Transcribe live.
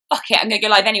it, I'm going to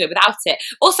go live anyway without it.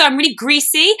 Also, I'm really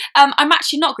greasy. I'm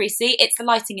actually not greasy. It's the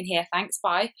lighting in here. Thanks.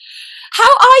 Bye. How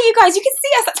are you guys? You can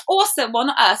see us. That's awesome. Well,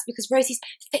 not us, because Rosie's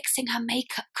fixing her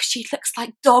makeup because she looks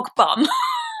like dog bum.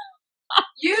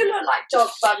 You look like dog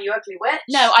bum, you ugly witch.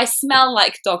 No, I smell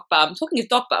like dog bum. Talking of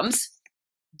dog bums,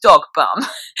 dog bum.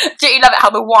 Don't you love it how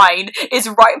the wine is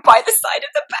right by the side of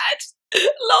the bed?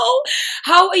 Lol.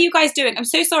 How are you guys doing? I'm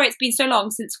so sorry it's been so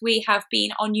long since we have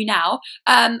been on YouNow.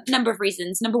 Number of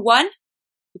reasons. Number one,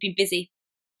 we've been busy.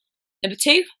 Number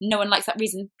two, no one likes that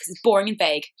reason because it's boring and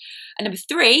vague. And number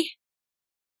three,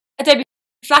 Adobe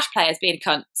Flash Player is being a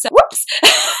cunt. So whoops.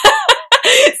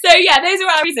 So yeah, those are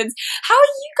our reasons. How are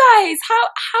you guys? How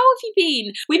have you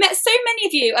been? We met so many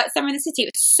of you at Summer in the City.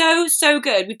 It was so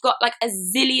good. We've got like a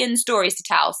zillion stories to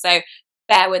tell, so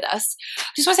bear with us. I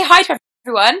just want to say hi to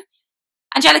everyone.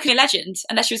 Angelica, a legend,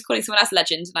 unless she was calling someone else a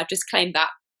legend, and I've just claimed that.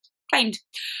 Claimed.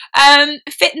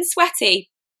 Fit and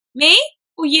sweaty. Me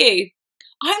or you?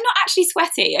 I'm not actually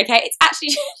sweaty, okay? It's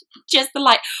actually just the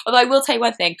light. Although I will tell you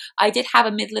one thing. I did have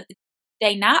a middle of the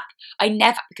day nap. I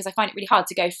never, because I find it really hard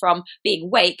to go from being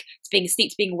awake to being asleep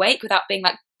to being awake without being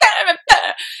like,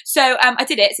 so I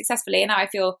did it successfully and now I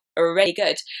feel really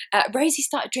good. Rosie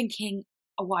started drinking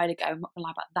a while ago. I'm not gonna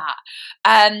lie about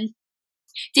that.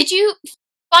 Did you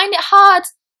find it hard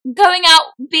going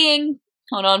out being,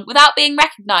 hold on, without being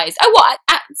recognised? Oh, what?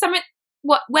 At some,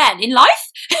 what, when? In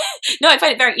life? No, I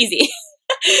find it very easy.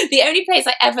 The only place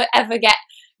I ever get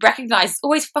recognised is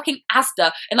always fucking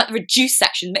Asda in like the reduced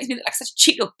section. It makes me look like such a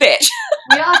cheap little bitch.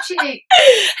 We are cheap.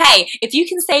 Hey, if you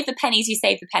can save the pennies, you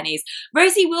save the pennies.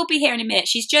 Rosie will be here in a minute.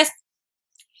 She's just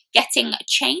getting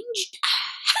changed.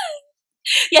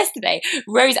 Yesterday,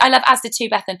 I love Asda too,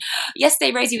 Bethan.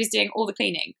 Yesterday, Rosie was doing all the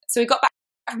cleaning. So we got back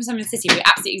from Summer in the City. We were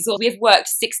absolutely exhausted. We have worked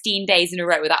 16 days in a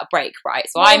row without a break, right?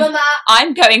 So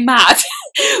I'm going mad.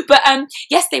 But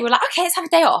yesterday we were like, okay, let's have a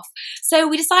day off. So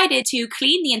we decided to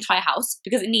clean the entire house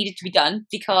because it needed to be done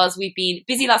because we've been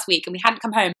busy last week and we hadn't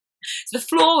come home. So the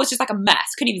floor was just like a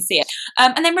mess. Couldn't even see it.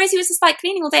 And then Rosie was just like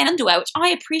cleaning all day in underwear, which I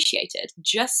appreciated.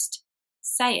 Just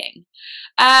saying.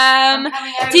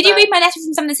 Did you read my letter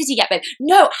from Summer in the City yet, babe?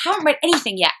 No, I haven't read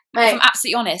anything yet. Mate, if I'm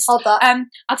absolutely honest. Hold that.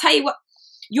 I'll tell you what.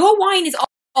 Your wine is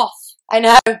off. I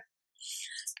know.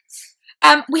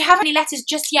 We haven't any letters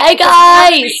just yet. Hey guys!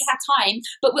 We haven't really had time,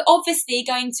 but we're obviously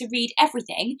going to read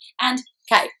everything. And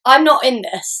okay, I'm not in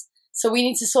this, so we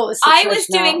need to sort this situation I was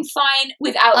doing fine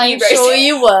without you, Rosie. I'm sure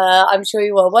you were. I'm sure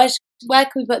you were. Where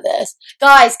can we put this?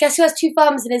 Guys, guess who has two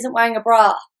thumbs and isn't wearing a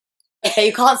bra? Okay,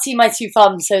 you can't see my two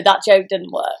thumbs, so that joke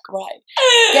didn't work. Right.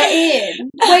 Get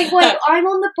in. Wait, I'm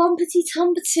on the bumpety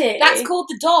tumpety. That's called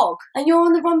the dog. And you're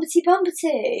on the rumpety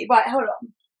bumpety. Right, hold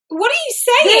on. What are you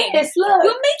saying? This, look.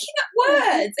 You're making up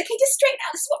words. Okay, just straighten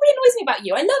out. This is what really annoys me about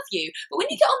you. I love you. But when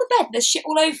you get on the bed, there's shit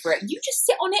all over it. You just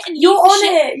sit on it and You're on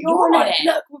it. You're on it.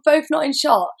 Look, we're both not in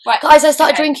shot. Right. Guys, I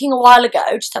started drinking a while ago,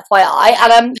 just FYI.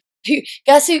 And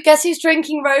guess who's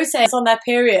drinking rosé on their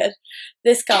period?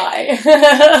 This guy.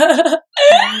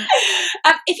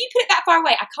 If you put it that far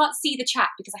away, I can't see the chat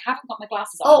because I haven't got my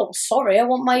glasses on. Oh, sorry, I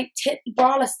want my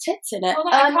braless tits in it. Hold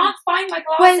on, I can't find my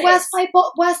glasses. Wait,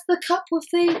 where's the cup with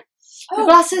the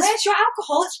glasses? Where's your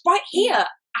alcohol? It's right here,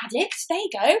 addict. There you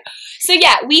go. So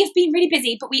yeah, we have been really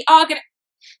busy, but we are gonna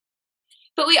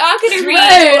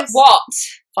read what?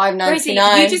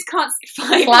 $5.99. You just can't see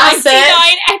 $5.99 Classic.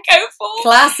 Echo Full.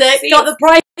 Classic. See, got the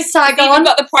price tag on. Even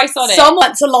got the price on it. Someone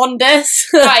went to Londis.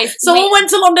 Guys, someone went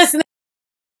to Londis and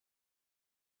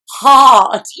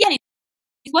hard. Yeah,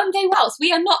 one day whilst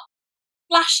we are not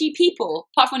flashy people,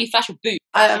 apart from when you flash a boot.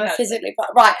 I am physically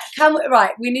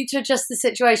right. We need to adjust the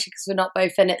situation because we're not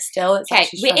both in it still. Okay,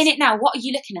 we're in it now. What are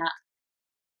you looking at?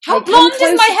 How blonde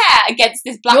is my hair against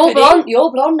this black hoodie?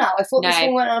 You're blonde now. I thought this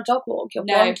one went on a dog walk. You're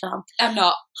blonde now. I'm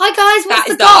not. Hi guys, what's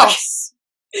the goss?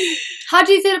 How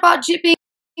do you feel about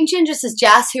being ginger? Says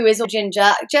Jess, who is a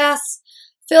ginger. Jess,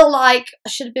 feel like I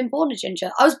should have been born a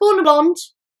ginger. I was born a blonde,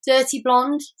 dirty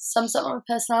blonde, some sort of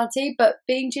personality, but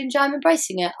being ginger, I'm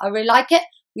embracing it. I really like it.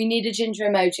 We need a ginger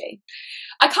emoji.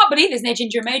 I can't believe there's no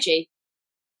ginger emoji.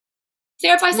 Is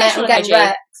there a bisexual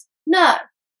emoji? No.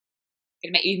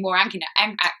 Gonna make you more angry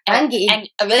now. Angry.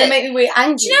 Gonna make me weird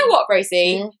angry. Do you know what,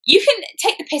 Rosie? You can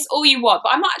take the piss all you want,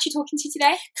 but I'm not actually talking to you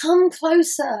today. Come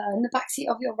closer in the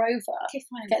backseat of your Rover. Okay,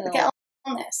 fine. Get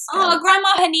on this. Oh,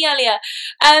 Grandma Henny earlier.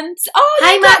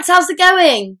 Hey Max, how's it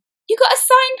going? You got a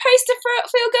signed poster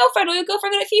for your girlfriend, or your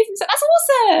girlfriend got it for you from. That's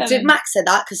awesome. Did Max say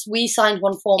that? Because we signed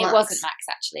one for Max. It wasn't Max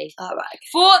actually. Oh right.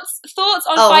 Thoughts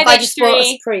on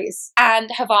 5H3 and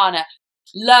Havana.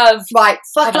 Love Love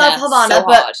Havana, so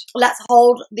but let's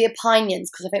hold the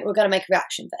opinions because I think we're going to make a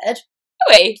reaction vid. Are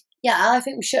we? Yeah, I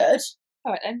think we should.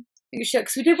 All right then. I think we should,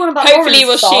 because we did one about Hopefully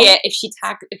we'll song. share it if we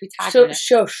tag So, in it.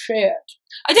 sure, shit.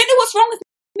 I don't know what's wrong with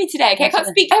me today. Okay, I can't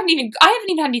speak. I haven't even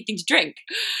had anything to drink.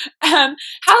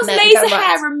 How's laser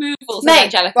hair removal,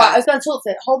 Angelica? Right, I was going to talk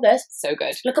to it. Hold this. So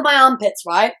good. Look at my armpits,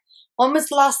 right? When was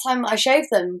the last time I shaved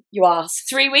them, you asked?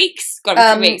 3 weeks?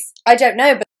 Got 3 weeks. I don't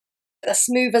know, but they're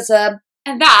smooth as a...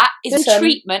 And that is a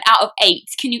treatment out of 8.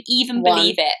 Can you even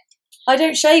believe it? I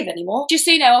don't shave anymore. Just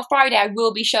so you know, on Friday I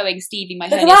will be showing Stevie my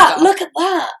hernia scar. Look at that! scar. Look at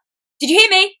that! Did you hear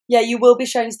me? Yeah, you will be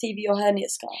showing Stevie your hernia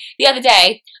scar. The other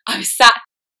day, I was sat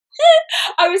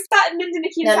at Linda,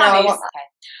 Nikki and Sammy's.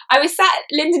 I was sat at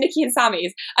Linda, Nikki and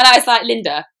Sammy's, and I was like,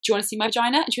 Linda, do you want to see my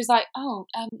vagina? And she was like, oh,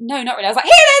 no, not really. I was like,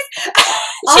 here it is!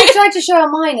 I tried to show her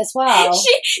mine as well.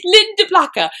 Linda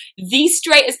Blacker, the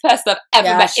straightest person I've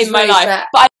ever met in my life.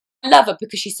 But I love her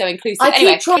because she's so inclusive. I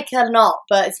keep trying to her not,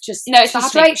 but it's just... No, it's she's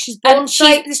straight. She's born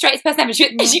straight. She's the straightest person ever.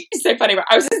 She's so funny.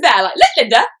 I was just there like, let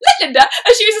Linda. And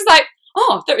she was just like,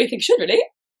 oh, don't really think you should, really.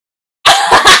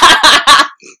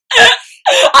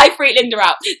 I freaked Linda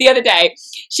out. The other day,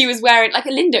 she was wearing, like,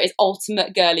 Linda is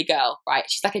ultimate girly girl, right?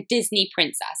 She's like a Disney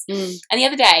princess. And the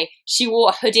other day, she wore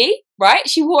a hoodie, right?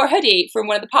 She wore a hoodie from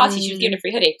one of the parties. She was given a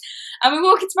free hoodie. And we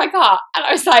walked into my car, and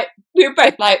I was like, we were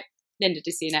both like, Linda,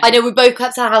 just so you know. I know, we both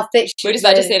kept saying how fit she was. We're just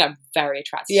like, just saying I'm very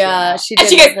attractive. Yeah, she did.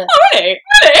 And she goes, oh, really?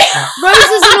 Rose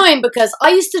is annoying because I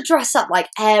used to dress up like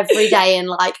every day and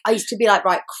like, I used to be like,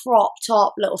 right, crop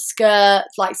top, little skirt,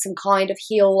 like some kind of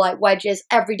heel, like wedges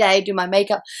every day, do my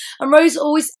makeup. And Rose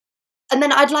always, and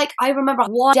then I remember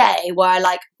one day where I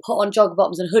like put on jogger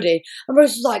bottoms and hoodie and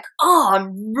Rose was like, oh,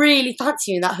 I'm really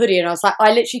fancying that hoodie. And I was like,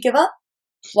 I literally give up.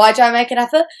 Why do I make an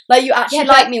effort? Like, you actually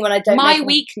like me when I don't. My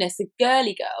weakness are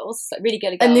girly girls, like really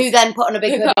girly girls. And who then put on a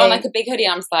big hoodie. Put on like a big hoodie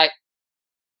and I'm just like,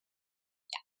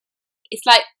 yeah. It's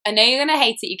like, I know you're going to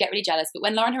hate it, you get really jealous, but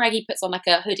when Lauren Haregi puts on like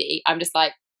a hoodie, I'm just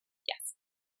like, yes.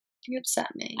 You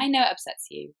upset me. I know it upsets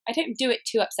you. I don't do it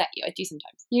to upset you, I do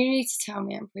sometimes. You need to tell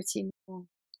me I'm pretty. No,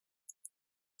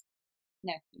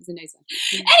 it was a nose one.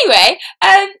 Anyway,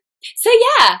 so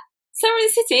yeah, Summer in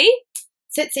the City.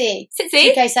 Sitzy.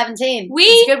 2K17.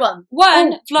 It's a good one.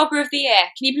 Won Vlogger of the Year.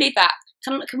 Can you believe that?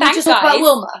 Can we just talk about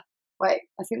Wilma? Wait,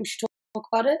 I think we should talk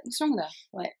about it. What's wrong with her?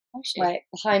 Wait,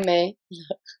 behind me.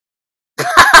 Look.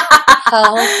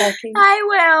 Hi,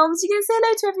 Wilms. You're going to say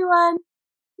hello to everyone.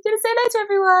 You're going to say hello to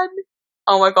everyone.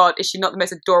 Oh my god, is she not the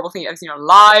most adorable thing you've ever seen in your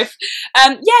life?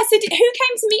 Yeah, so who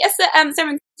came to meet us at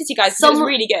Summer in the City, guys? It was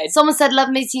really good. Someone said, love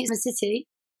meeting you in the city.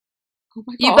 Oh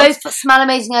my god. You both smell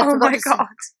amazing. Oh my god.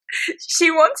 She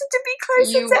wanted to be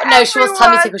closer to everyone. No, she wants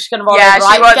tummy tickle. She's going to roll over, right?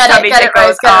 She wants tummy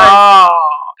tickles. Oh.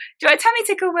 Do you want a tummy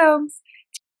tickle, Wilms?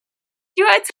 Do you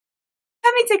want a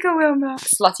tummy tickle, Wilma?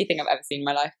 Slutty thing I've ever seen in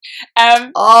my life.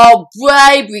 Oh,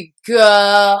 baby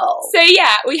girl. So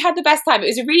yeah, we had the best time. It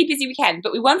was a really busy weekend,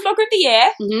 but we won Vlogger of the Year.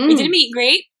 We did a meet and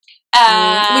greet.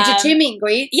 We did 2 meet and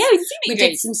greets. Yeah, we did 2 meet and greets. We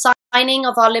did some signing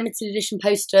of our limited edition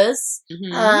posters.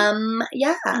 And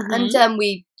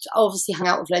we obviously hung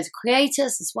out with loads of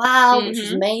creators as well, which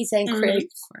was amazing.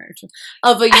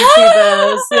 Other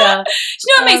YouTubers. Yeah. Do you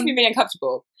know what makes me really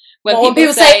uncomfortable? When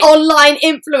people say online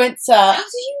influencer. How do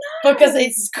you know? Because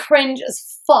it's cringe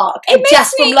as fuck. And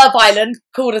Jess from Love Island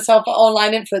called herself an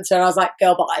online influencer, and I was like,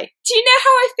 girl, bye. Do you know how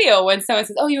I feel when someone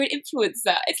says, oh, you're an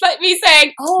influencer? It's like me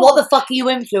saying, oh, what the fuck are you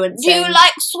influencing? Do you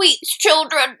like sweets,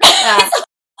 children? Yeah.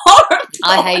 Horrible.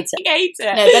 I hate it. I hate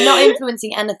it. No, they're not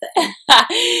influencing anything.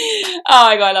 Oh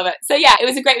my god, I love it. So yeah, it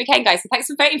was a great weekend, guys. So thanks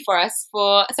for voting for us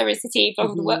for Summer in the City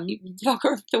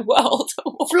Vlogger of the World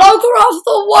Award. Vlogger of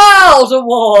the World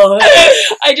Award.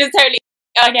 I just totally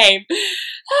our game.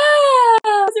 It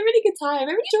was a really good time. I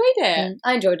really enjoyed it.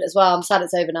 I enjoyed it as well. I'm sad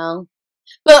it's over now.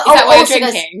 But is that why you're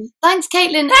drinking? Thanks,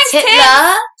 Caitlin. Thanks,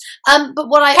 Titler. But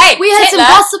what we heard some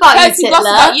gossip about you, Titler. Some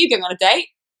gossip about you going on a date.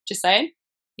 Just saying.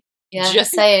 Yeah,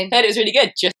 just saying. Heard it was really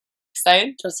good. Just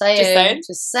saying. Just saying.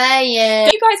 Just saying.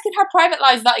 You guys could have private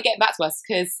lives without getting back to us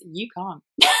because you can't.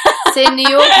 See in New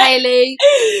York, Hayley.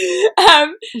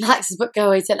 Max has put go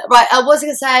away, Titler. Right. What was I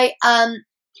going to say?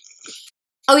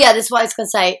 Oh yeah, this is what I was going to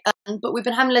say. But we've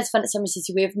been having loads of fun at Summer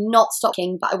City. We have not stopped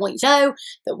talking, but I want you to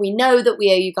know that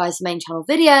we owe you guys the main channel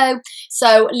video.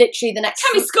 So literally the next...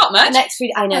 Tammy Scott, man. The next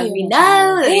 3 I know, we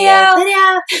know.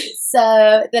 Video.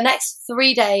 So the next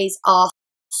 3 days are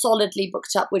solidly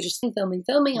booked up. We're just filming,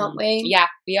 aren't we? Yeah,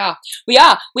 we are.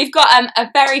 We've got a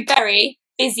very, very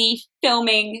busy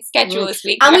filming schedule this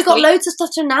week. And we've got loads of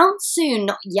stuff to announce soon.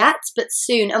 Not yet, but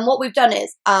soon. And what we've done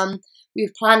is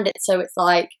we've planned it so it's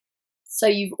like, so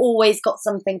you've always got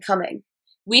something coming.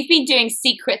 We've been doing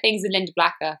secret things with Linda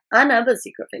Blacker. I know the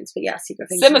secret things, but yeah, secret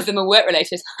things. Some of them are work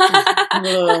related.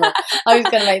 I was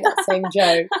going to make that same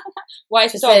joke. Why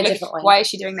is she doing this? Why is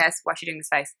she doing this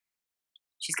face?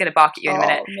 She's going to bark at you in a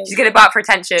minute. No. She's going to bark for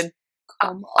attention.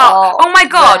 Oh my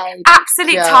god, babe.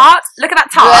 Absolute tart. Look at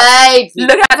that tart. Babe.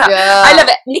 Look at that tart. Yeah. I love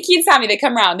it. Nikki and Sammy, they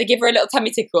come round, they give her a little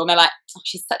tummy tickle and they're like, oh,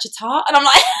 she's such a tart. And I'm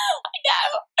like,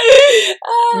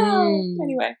 I know.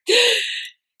 Anyway.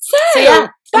 So yeah,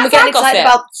 we're getting excited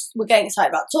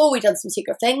about tour. We've done some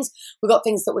secret things. We've got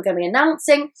things that we're going to be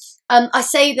announcing. I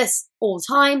say this all the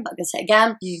time, but I'm going to say it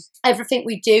again. Everything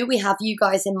we do, we have you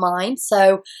guys in mind.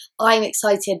 So I'm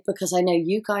excited because I know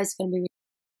you guys are going to be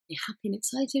happy and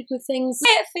excited with things.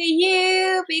 For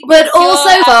you, but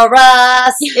also for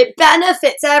us. It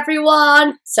benefits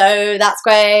everyone, so that's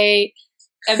great.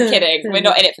 I'm kidding. We're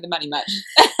not in it for the money much.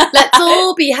 Let's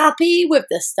all be happy with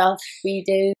the stuff we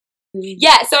do.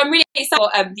 Yeah, so I'm really excited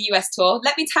for the US tour.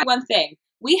 Let me tell you one thing.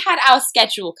 We had our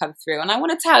schedule come through, and I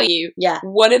want to tell you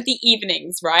one of the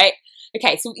evenings, right?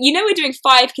 Okay, so you know we're doing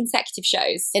 5 consecutive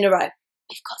shows in a row.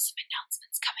 We've got some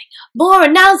announcements coming up. More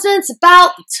announcements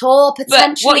about the tour,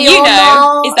 potentially. But what you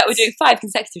know is that we're doing 5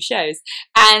 consecutive shows,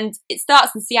 and it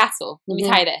starts in Seattle. Let me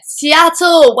tell you this.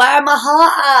 Seattle, where my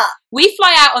heart at? We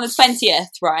fly out on the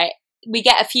 20th, right? We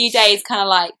get a few days kind of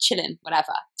like chilling,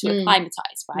 whatever, to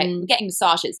acclimatise, right? We're getting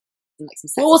massages. Like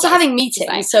some we're also having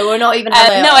meetings, so we're not even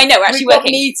having... no, I know, we're actually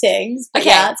working. Meetings, but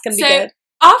yeah, it's going to be good.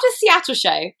 After the Seattle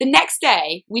show, the next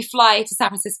day, we fly to San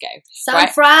Francisco. San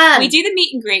Fran! We do the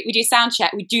meet and greet, we do sound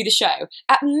check, we do the show.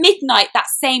 At midnight that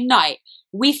same night,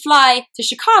 we fly to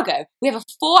Chicago. We have a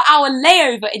 4-hour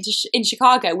layover in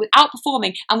Chicago without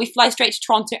performing, and we fly straight to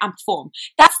Toronto and perform.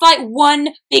 That's like one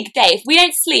big day. If we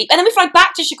don't sleep, and then we fly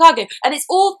back to Chicago, and it's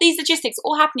all these logistics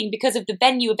all happening because of the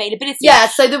venue availability. Yeah,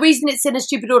 so the reason it's in a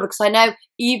stupid order, because I know,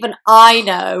 even I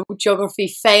know,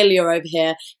 geography failure over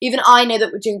here, even I know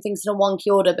that we're doing things in a wonky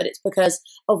order, but it's because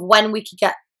of when we could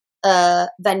get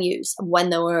venues and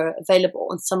when they were available,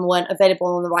 and some weren't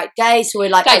available on the right day, so we're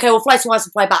like, guys, okay, we'll fly somewhere else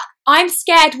and fly back. I'm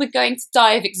scared we're going to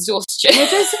die of exhaustion. No,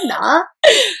 don't say that.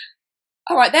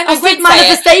 Alright then, I won't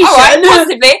manifestation. Alright,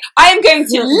 possibly. I am going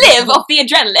to live off the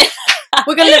adrenaline.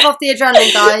 We're going to live off the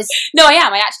adrenaline, guys. No,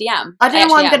 I actually am. I don't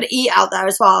know what I'm going to eat out there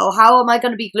as well. How am I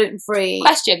going to be gluten-free?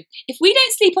 Question. If we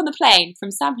don't sleep on the plane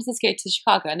from San Francisco to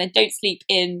Chicago and then don't sleep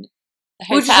in the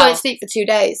hotel... We'll just go sleep for 2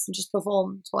 days and just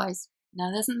perform twice. Now,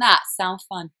 doesn't that sound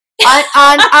fun?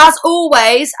 And as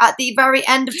always, at the very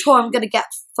end of tour, I'm going to get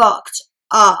fucked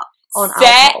up on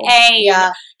alcohol.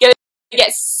 Yeah. Gonna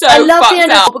get so I love fucked the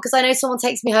end up. of because I know someone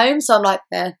takes me home, so I'm like,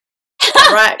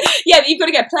 right. Yeah, but you've got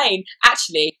to get a plane.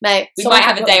 Actually, mate, we might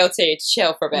have a day or two to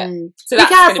chill for a bit. So be that's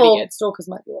careful. Gonna be good. Stalkers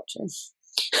might be watching.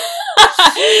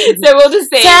 So we'll just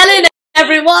see. Telling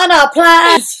everyone our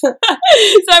plans. So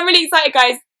I'm really excited,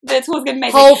 guys. The tour's going to be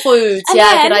amazing. Whole Foods, and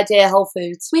yeah, good idea, Whole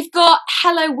Foods. We've got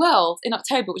Hello World in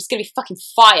October, which is going to be fucking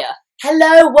fire.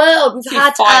 Hello World. We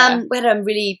had a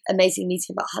really amazing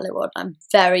meeting about Hello World. I'm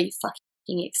very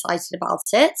fucking excited about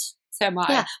it. So am I.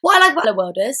 Yeah. What I like about Hello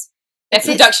World is their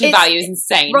production value is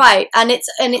insane. Right, and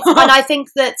and I think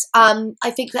that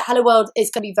Hello World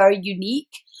is going to be very unique.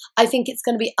 I think it's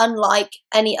going to be unlike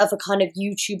any other kind of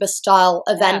YouTuber style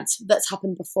event that's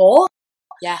happened before.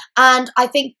 Yeah. And I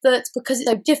think that because it's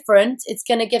so different, it's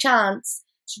going to give a chance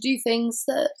to do things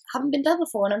that haven't been done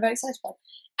before, and I'm very excited about it.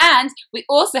 And we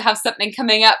also have something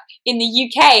coming up in the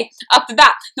UK after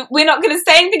that we're not going to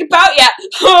say anything about yet.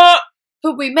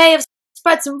 But we may have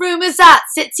spread some rumours at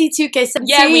Sitzy 2K17.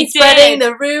 Yeah, we did. Spreading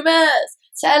the rumours.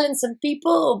 Telling some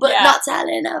people, but not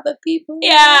telling other people.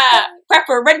 Yeah.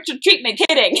 Preferential treatment,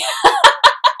 kidding.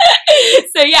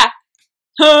 So yeah.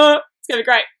 It's going to be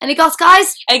great. Any goss,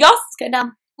 guys? Any goss? Let's go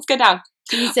down. Let's go down.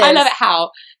 Jesus. I love it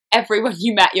how everyone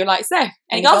you met, you're like, so,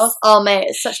 any goss? Oh, mate,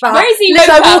 it's such bad. Rosie woke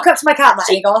up. I walk up to my cat, like,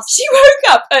 any goss? She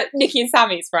woke up at Nikki and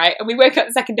Sammy's, right? And we woke up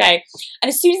the second day. And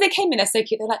as soon as they came in, they're so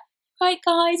cute. They're like, right,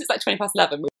 guys. It's like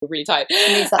 11:20. We were really tired.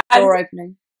 It needs that door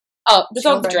opening. Oh, the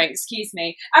dog drink, excuse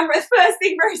me. And the first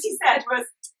thing Rosie said was,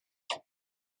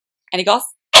 any goss?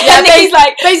 Yeah, and Nikki's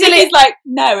like,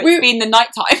 no, it's been the night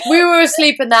time. We were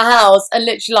asleep in their house, and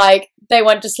literally, like, they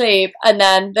went to sleep, and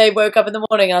then they woke up in the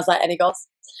morning, and I was like, any goss?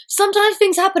 Sometimes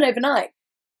things happen overnight.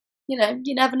 You know,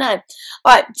 you never know.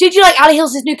 All right, did you like Ali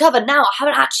Hills' new cover? Now, I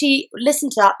haven't actually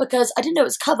listened to that because I didn't know it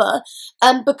was a cover,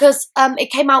 because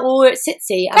it came out while we were at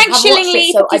Sitzy. Thanks,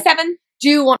 Shillingly 57.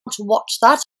 Do want to watch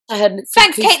that. I heard it's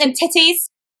thanks, Caitlin Titties.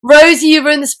 Rosie, you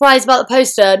ruined the surprise about the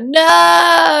poster.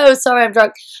 No, sorry, I'm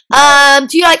drunk.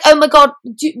 Do you like Oh My God?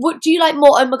 Do you like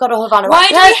more Oh My God or Havana? Why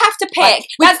do we have to pick?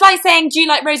 That's like saying, do you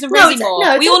like Rose and Rosie more?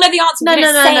 No, we all know the answer. No,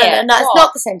 no, it's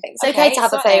not the same thing. It's okay to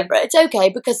have a favourite. It's okay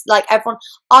because, like, everyone,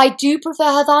 I do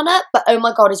prefer Havana, but Oh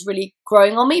My God is really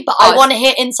growing on me. But I want to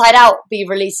hear Inside Out be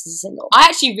released as a single. I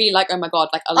actually really like Oh My God,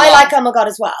 like a lot. I like Oh My God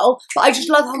as well, but I just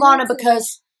love Havana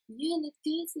because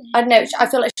I don't know. I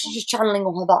feel like she's just channeling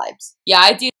all her vibes. Yeah,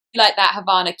 I do like that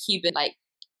Havana Cuban like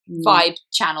vibe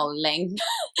channeling,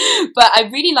 but I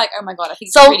really like Oh My God. I think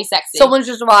it's really sexy. Someone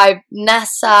just arrived.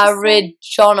 Nessa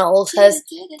Ridjonal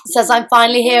says I'm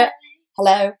finally here.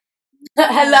 Hello.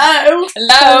 Hello.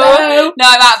 Hello. No,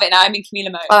 I'm out of it now. I'm in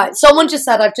Camila mode. Alright, someone just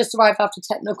said I've just arrived after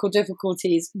technical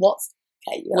difficulties.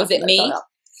 Okay, was it me?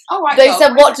 Oh, right. They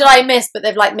said what did I miss, but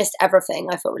they've like missed everything.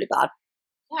 I feel really bad.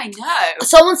 Yeah, I know.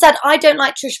 Someone said I don't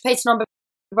like Trish Payton on Big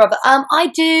Brother. I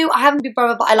do. I haven't Big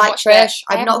Brother, but I like Trish.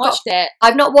 I've not watched it.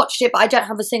 I've not watched it, but I don't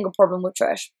have a single problem with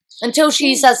Trish until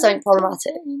she says something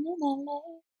problematic.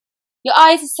 Your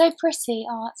eyes are so pretty.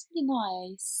 Oh, that's really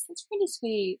nice. That's really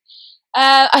sweet.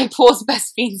 I pause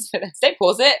Best Fiends for this. Don't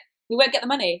pause it. We won't get the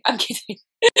money. I'm kidding.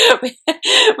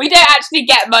 We don't actually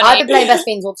get money. I've been playing Best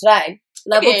Fiends all today.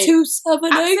 Level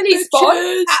 278. Absolute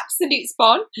spawn. Absolute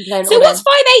spawn. So what's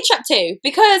 5H up to?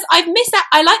 Because I've missed that.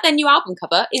 I like their new album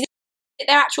cover. Is it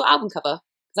their actual album cover?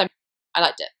 Because I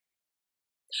liked it.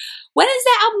 When is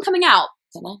their album coming out?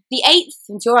 I don't know. The 8th?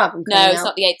 When's your album coming out? No, it's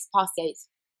not the 8th. It's past the 8th.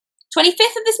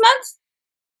 25th of this month?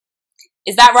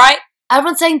 Is that right?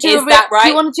 Everyone's saying, do you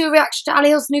want to do a reaction to Ali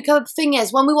Hill's new cover? The thing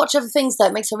is, when we watch other things though,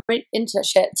 it makes her really into that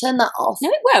shit. Turn that off. No,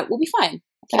 it won't. We'll be fine.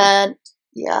 Okay. And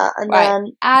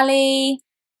then Ali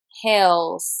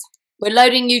Hills. We're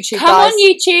loading YouTube. Come on,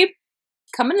 YouTube.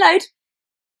 Come and load.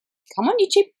 Come on,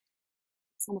 YouTube.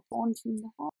 From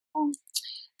the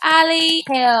Ali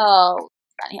Hills.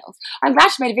 I'm glad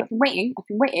she made a video. I've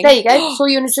been waiting. There you go. Saw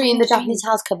you in a dream, the Japanese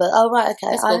house cover. Oh right, okay.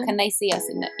 That's cool. Can they see us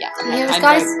in it? Yeah. Can you hear us,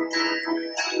 guys?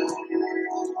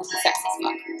 Sexy as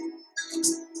fuck.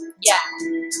 Yeah.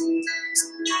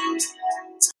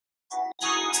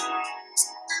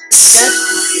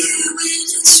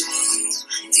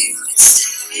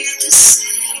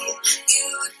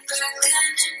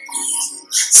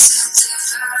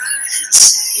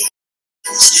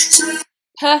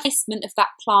 Placement of that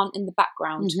plant in the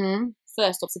background.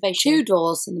 First observation. 2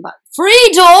 doors in the back.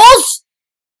 3 doors?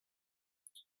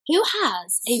 Who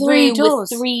has a room with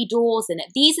 3 doors in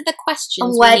it? These are the questions.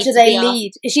 And where do they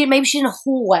lead? Maybe she's in a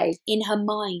hallway. In her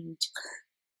mind.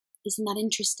 Isn't that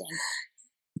interesting?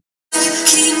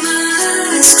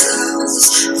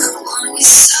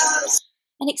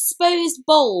 An exposed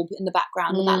bulb in the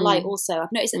background with that light also.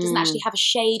 I've noticed it doesn't actually have a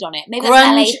shade on it. Maybe that's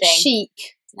an LA thing. Chic.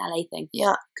 It's an LA thing.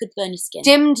 Yeah. Could burn your skin.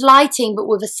 Dimmed lighting but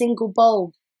with a single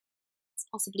bulb. It's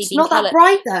possibly it's not that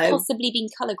bright though. Possibly being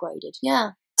colour graded.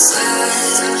 Yeah.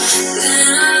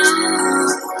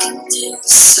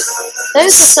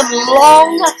 Those are some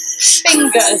long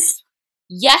fingers.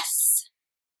 Yes.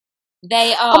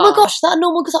 They are. Oh my gosh, that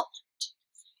normal guitar.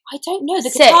 I don't know. The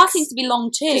guitar seems to be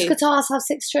long too. Does guitars have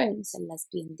 6 strings? It's a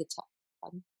lesbian guitar.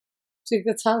 Do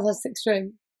guitars have 6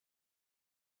 strings?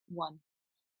 1.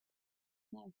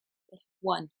 No.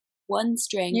 1. 1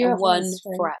 string and 1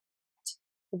 fret.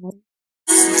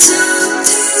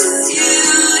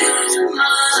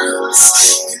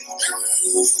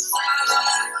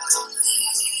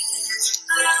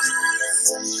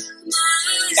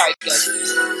 Very good.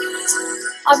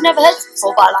 I've never heard it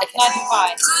before, but I like it. Neither have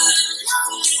I.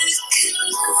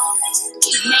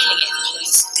 She's nailing it,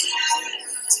 actually.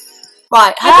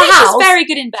 Right, her house. She's very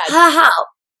good in bed. Her house.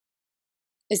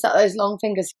 Is that those long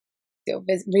fingers you're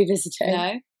revisiting?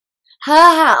 No.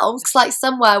 Her house looks like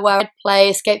somewhere where I'd play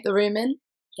Escape the Room in.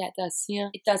 Yeah, it does. Yeah.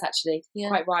 It does, actually. Yeah.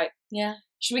 Quite right. Yeah.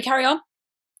 Should we carry on?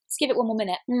 Let's give it one more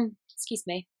minute. Excuse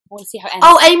me. I want to see how it ends.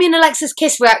 Oh, Amy and Alexa's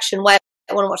kiss reaction. Wait,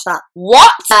 I want to watch that.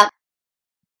 What?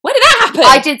 Where did that happen?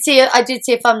 I did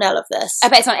see a thumbnail of this. I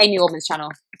bet it's on Amy Orman's channel.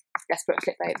 Desperate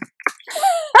clickbait.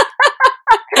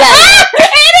 Yeah.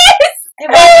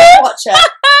 It is! Watch it.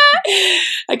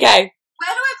 Okay.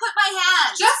 Where do I put my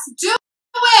hand? Just do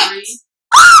it!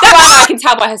 I can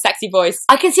tell by her sexy voice.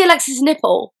 I can see Alexa's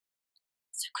nipple.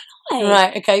 So can I.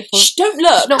 Right, okay. Cool. Shh, don't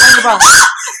look. She's not wearing a bra.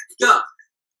 Go.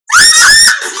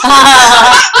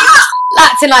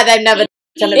 Acting like they've never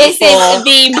done it This before. is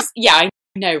the... Yeah, I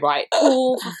know, right?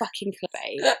 All for fucking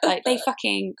clickbait. Like, they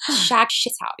fucking shag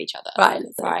shit out of each other. Right.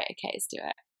 Right, okay, let's do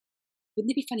it.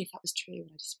 Wouldn't it be funny if that was true and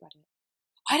I just spread it?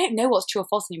 I don't know what's true or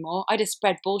false anymore. I just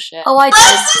spread bullshit. Oh, I do.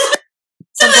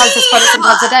 Sometimes I spread it,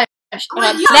 sometimes I don't. Let's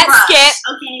skip. Okay.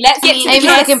 Let's get to the Amy's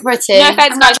kiss. looking pretty. No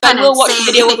offense, guys, but I will watch the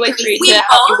video all the way through to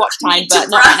help you watch time, but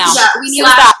not right now. Yeah, we need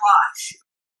What's that?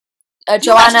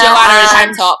 Joanna. Joanna in a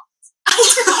tank top.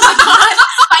 Oh my god.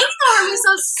 Fighting over me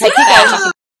so Okay, soon. keep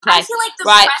going. I Okay. feel like the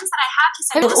Right. friends that I have to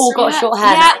They've all got short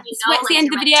hair. Yeah, it's the end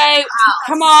of the video.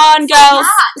 Come on, girls.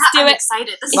 Let's do I'm it.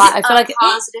 excited. This Right, I is feel like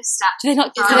positive step. Do they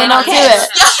not Do they not do it?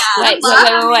 Wait.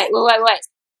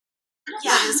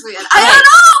 Yeah, it's weird. I don't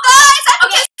know, guys.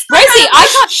 Okay. Rosie, I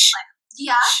can't.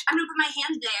 Yeah, I'm gonna put my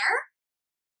hand there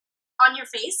on your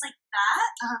face like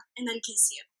that, and then kiss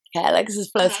you. Okay, Alexis is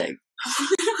flirting. I'm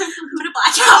gonna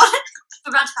black out.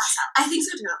 We're about to pass out. I think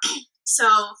so too. So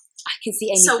I can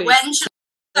see Amy. Booth. when should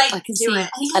I I can do see it?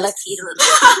 I think I'll Alexis. just eat a little.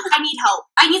 I need help.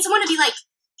 I need someone to be like,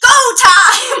 go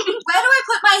time. Where do I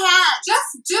put my hand?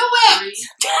 Just do it.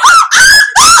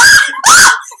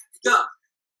 Go.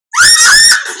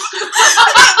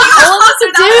 I want us to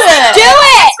do it. Do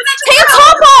it. Take your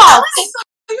top off.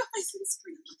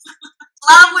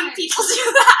 Love when people do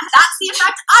that. That's the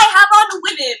effect I have on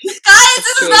women. Guys,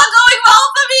 this is not going well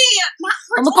for me.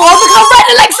 Oh my god, look how red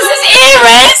Alexis's ear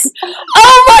is!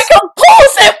 Oh my god,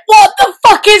 pause it! What the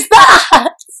fuck is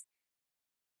that?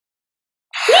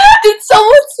 Did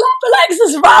someone slap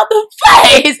Alexis round the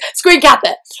face? Screen cap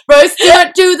it. Rose, do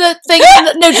the thing.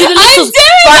 No, do the little.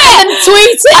 Right, and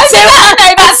tweet it to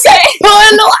her. That's it. Put a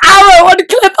little arrow on the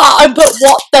clip art and put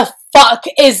what the fuck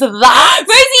is that?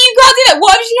 Rosie, you can't do that.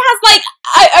 What if she has like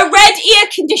a red ear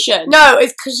condition? No,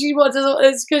 it's because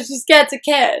it's because she's scared to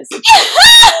kiss.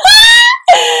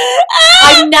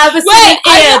 I've never seen an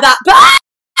ear that bad.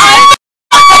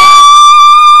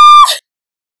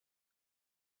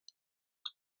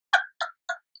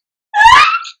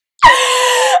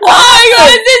 Oh my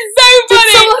god, this is so funny.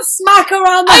 Did someone smack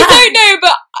around the I head? don't know,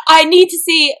 but I need to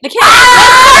see the kiss.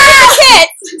 Let's see the kiss.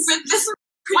 With this,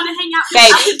 want to hang out.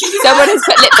 Babe, someone has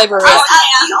put lips over her ear.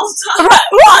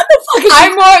 What the fuck is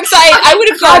I'm more excited. I would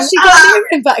have gone. she got an ear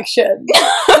infection.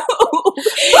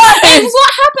 This is what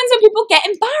happens when people get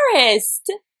embarrassed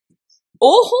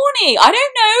or horny. I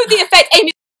don't know the effect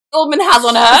Amy Goldman has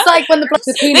on her. It's like when the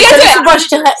penis They get goes to rush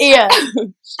to her ear.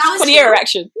 That was Funny ear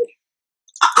erection.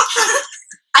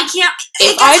 I can't.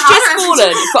 If I've just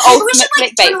fallen for ultimate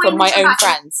clickbait from my own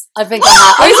friends, I think I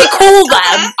have. What does it call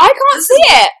them? I can't see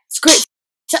it. Script.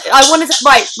 I wanted to.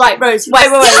 Right, Rose. Wait.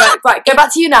 Go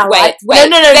back to you now. Wait. No.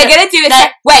 They're gonna do it. No.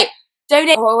 Wait.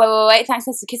 Donate. Wait. Thanks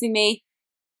for kissing me.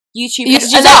 YouTube.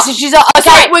 Alexis, she's up. Okay,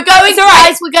 Alright. we're going,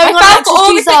 guys. We're going on I fell for all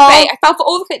the Alexis clickbait. I fell for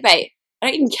all the clickbait. I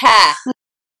don't even care.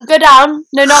 Go down.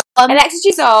 No, not on. Alexis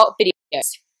Giselle videos.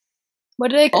 Where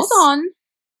do they go? Hold on.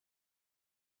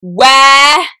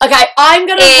 Where Okay, I'm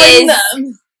gonna bring is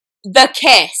them. the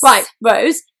kiss? Right,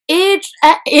 Rose. Eardrop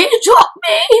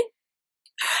me.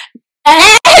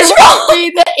 Eardrop me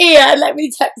the ear. Let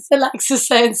me text Alexis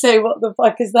and say, what the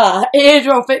fuck is that?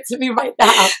 Eardrop it to me right now.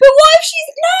 But what if she's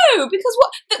no? Because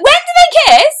what? When do they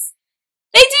kiss?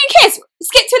 They do kiss.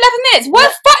 Skip to 11 minutes.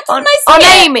 What the fuck didn't I On see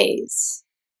it? Amy's.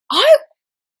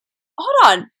 Hold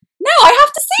on. No, I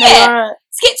have to see it. No,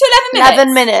 Skip to 11 minutes.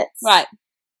 11 minutes. Right. I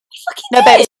fucking No, did.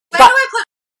 babe. Where do I put?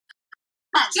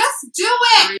 Just do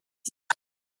it.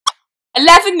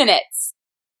 11 minutes.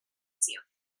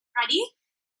 Ready?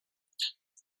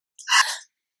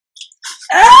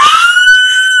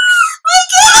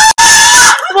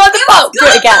 What the fuck? Do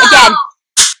it again.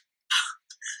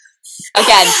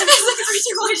 Again.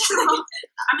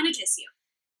 I'm gonna kiss you.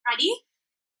 Ready?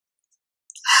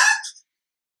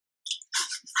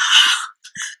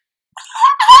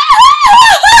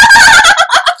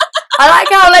 I like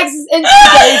how Alexis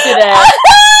instigated it.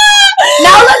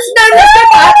 Now let's go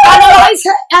back.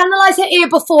 Analyze her ear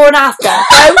before and after.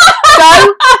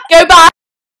 Go back.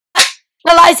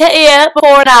 Analyze her ear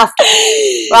before and after.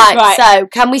 Right. So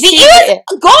can we see the it?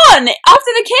 Gone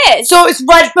after the kiss. So it's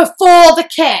red before the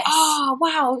kiss. Oh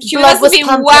wow, she Blood must was have been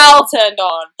pumping. well turned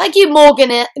on. Thank you,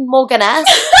 Morganess.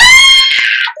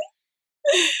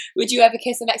 Would you ever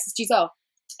kiss Alexis Giselle?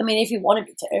 I mean, if you wanted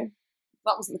me to.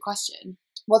 That wasn't the question.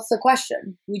 What's the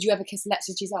question? Would you ever kiss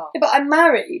Alexis Giselle? Yeah, but I'm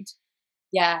married.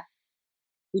 Yeah.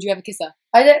 Would you ever kiss her?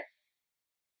 I don't.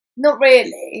 Not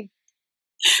really.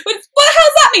 What the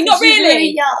hell's that mean? Not She's really.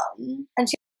 really young, and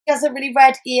she has a really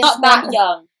red ear. Not that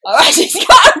young. Alright, she's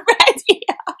got a red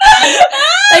ear.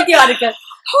 Thank you, Annika.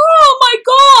 Oh my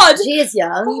god. She is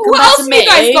young. What else have you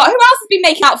guys got? Who else has been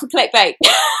making out for clickbait?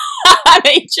 I'm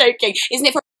joking. Isn't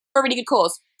it for a really good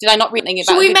cause? Did I not read anything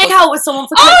about it? Should we make out with someone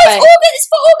for Oh, clickbait? it's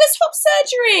for August top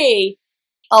surgery.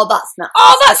 Oh, that's not.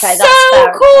 Oh, that's okay, so fair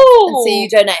enough. cool. And so you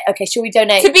donate. Okay, shall we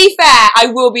donate? To be fair, I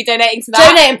will be donating to that.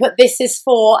 Donate and put this is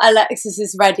for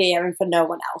Alexis's red ear and for no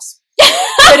one else.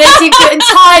 They don't seem to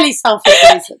entirely selfish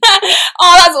reasons.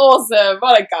 Oh, that's awesome.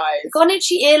 Well, guys. Got an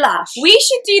itchy earlash. We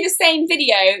should do the same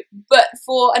video, but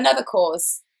for another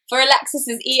cause. For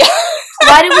Alexis's ear.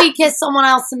 Why don't we kiss someone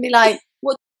else and be like,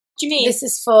 what do you mean? this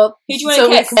is for... Who do you want to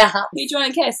kiss? Who do you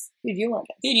want to kiss? Who do you want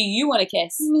to kiss? Who do you want to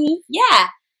kiss? Me. Yeah.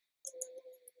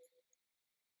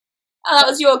 Oh, that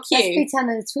was your cue. Let's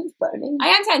pretend it's tooth boning. I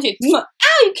am telling you. Ow,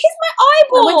 you kissed my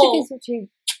eyeball. I want to kiss with you.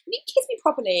 You kiss me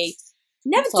properly.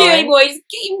 Never do Sorry. anymore. You just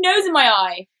get your nose in my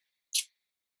eye.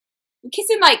 You're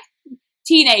kissing like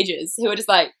teenagers who are just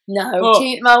like, No. Oh,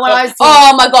 when I was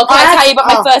oh my god, can I tell you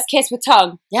about my first kiss with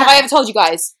tongue? Yeah. Have I ever told you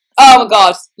guys? Oh my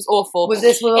god, it was awful. Was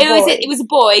this with a boy? It was a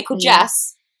boy called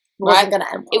Jess. Wasn't gonna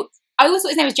end well. I always thought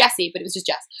his name was Jesse, but it was just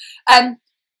Jess.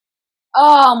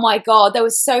 Oh my god, there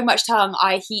was so much tongue.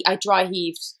 I dry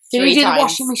heaved Did 3 you do times the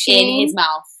washing machine in his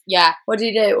mouth. Yeah. What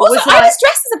did you do? Also, Was it I like, was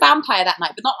dressed as a vampire that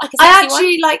night, but not like a I sexy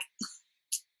actually like.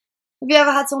 Have you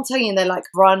ever had someone tell you and they like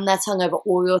run their tongue over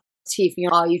all your teeth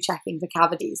and are you checking for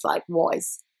cavities? Like, what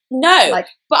is? No, Like,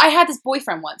 but I had this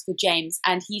boyfriend once called James,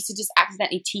 and he used to just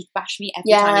accidentally teeth bash me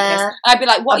every time he kissed. And I'd be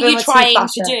like, "What are you trying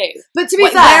to do?" But to be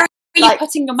Where fair, are you like,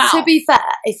 putting your mouth? to be fair,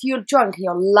 if you're drunk and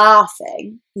you're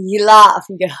laughing, you laugh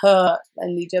and get hurt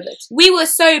and you do it. We were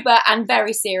sober and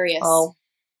very serious. Oh,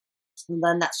 and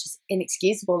then that's just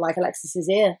inexcusable, like Alexis's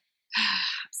ear.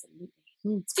 Absolutely.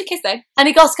 It's a good kiss though.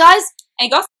 Any goss, guys? Any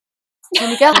goss?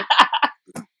 Any go?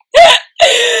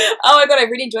 Oh my god, I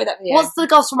really enjoyed that video. What's the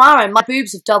goss from our end? My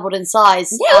boobs have doubled in size.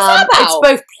 Yeah, what's that about? It's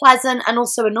both pleasant and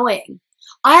also annoying.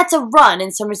 I had to run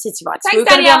in Summer City, right? So we were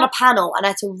going to be on a panel and I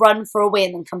had to run for a wee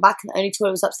and then come back and the only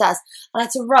toilet was upstairs. And I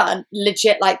had to run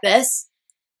legit like this.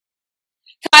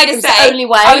 Can I just say, the only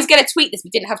way. I was going to tweet this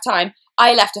but didn't have time.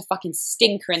 I left a fucking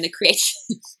stinker in the creator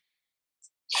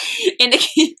in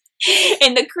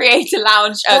the creator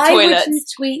lounge Why toilet. would you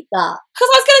tweet that? Because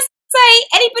I was going to say,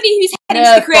 anybody who's heading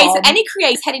to the creator, any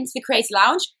creators heading to the creator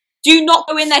lounge, do not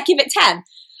go in there. Give it 10.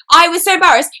 I was so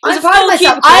embarrassed. It was I'm proud of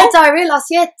myself. cubicle. I had diarrhea last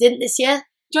year. Didn't this year?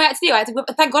 Do you know what I had to do? I had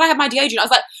to, thank God I had my deodorant. I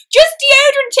was like, just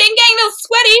deodoranting, getting a little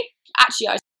sweaty. Actually,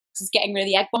 I was just getting rid of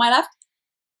the egg bomb I left.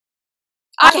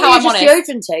 I thought how I'm you were just honest.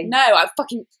 deodoranting. No, I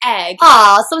fucking egg.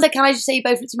 Ah, someone said, can I just say you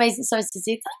both looked amazing? So nice to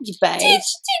see. Thank you, babe. Did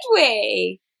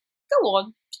we? Go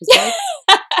on.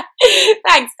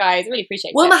 Thanks, guys. I really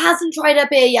appreciate Wilma it. hasn't tried her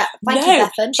beer yet. Thank you,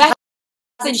 Bethan. She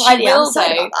hasn't She tried it yet. I'm will, sorry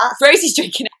though. about that. Rosie's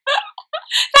drinking it.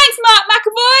 Thanks, Mark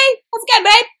McAvoy. How's it going,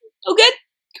 babe? All good?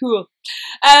 Cool.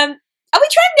 Are we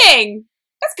trending?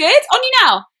 That's good. On you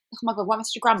now. Oh my god, why am I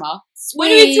such a grandma?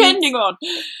 What are we trending on?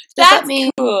 That's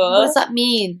cool. What does that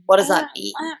mean? What does that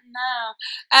mean? I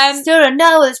don't know. Still don't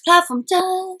know what this platform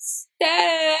does.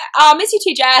 Oh, miss you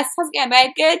too, Jess. How's it going,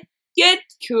 babe? Good? Good?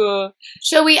 Cool.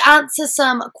 Shall we answer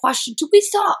some questions? Did we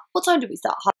start? What time did we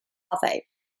start? 8:30.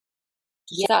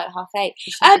 Yeah, start at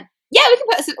 8:30. Yeah, we can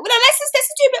put. Well, let's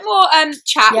do a bit more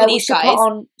chat with these guys. Yeah, we should put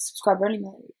on subscriber only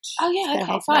mode. Oh yeah, It's been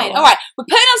okay, half an fine. hour. All right, we're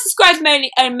putting on subscribers only.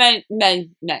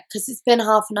 No, Because it's been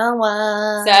half an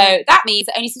hour. so that means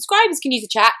that only subscribers can use the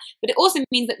chat, but it also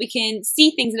means that we can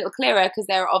see things a little clearer because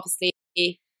there are obviously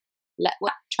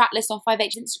track list on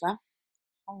 5H's Instagram.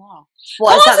 Oh wow!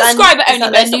 What is Come on, that subscriber then?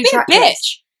 only mode. Stop being a track bitch.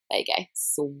 list? There you go.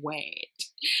 Sweet.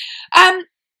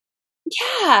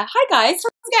 Yeah. Hi guys. How's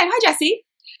it going? Hi Jessie.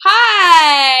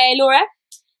 Hi Laura.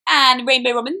 And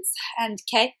Rainbow Robins. And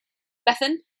Kay.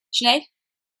 Bethan. Sinead.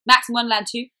 Max and Wonderland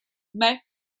 2. Mo.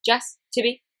 Jess.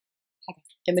 Tibby.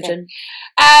 Imogen.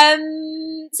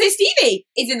 So Stevie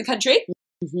is in the country.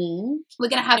 Mm-hmm. We're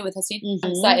going to have him with her soon. Mm-hmm.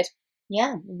 I'm excited.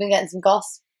 Yeah, we've been getting some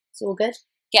goss. It's all good.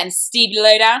 Getting Stevie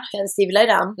lowdown. Getting Stevie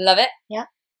Lowdown. Love it. Yeah.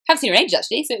 Haven't seen her in ages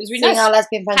actually, so it was really Seeing nice. our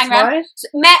lesbian friends Hang around. tomorrow. So,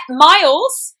 met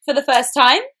Miles for the first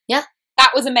time. Yeah.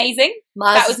 That was amazing.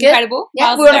 Miles That was good. incredible. Yeah,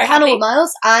 Miles we were on was a very panel happy. with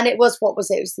Miles, and it was, what was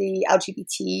it? It was the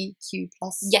LGBTQ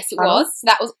plus. Yes, it panel. was. So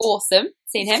that was awesome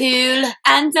seeing him. Cool.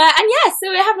 And yeah, so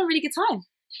we're having a really good time.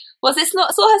 Was it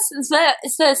not saw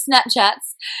her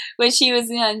Snapchats when she was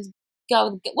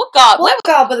girl with what girl? What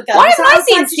girl with a girl? Why haven't I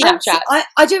Outside seen Snapchat?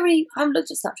 I don't really. I haven't looked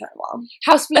at Snapchat in a while.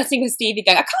 How's flirting with Stevie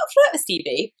going? I can't flirt with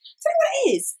Stevie. I don't know what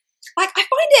it is. Like I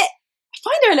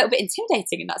find her a little bit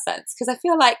intimidating in that sense because I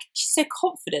feel like she's so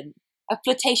confident and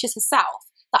flirtatious herself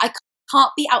that I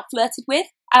can't be out flirted with,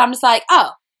 and I'm just like,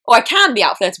 oh. Or I can be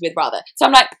out flirted with, rather. So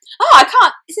I'm like, oh, I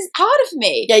can't. This is harder for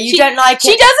me. Yeah, you don't like it.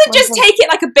 She doesn't just take it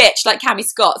like a bitch, like Cammie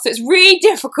Scott. So it's really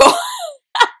difficult.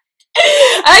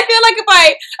 And I feel like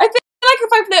if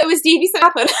I flirt with Stevie, something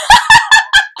happen.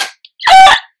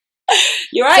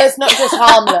 You're right. So it's not just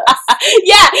harmless.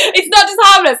 Yeah, it's not just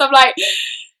harmless. I'm like,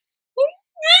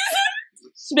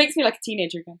 she makes me like a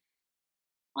teenager again.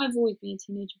 I've always been a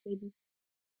teenager, baby.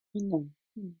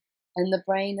 And the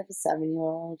brain of a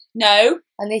 7-year-old. No.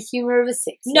 And the humour of a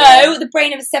 6-year-old. No, the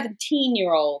brain of a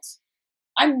 17-year-old.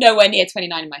 I'm nowhere near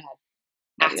 29 in my head.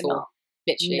 No, At you're all. not.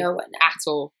 Literally. Nowhere near. At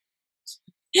all.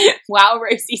 Wow,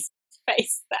 Rosie's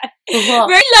face there. What?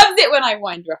 Rosie loves it when I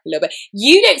wind her up a little bit.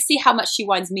 You don't see how much she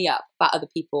winds me up about other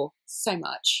people so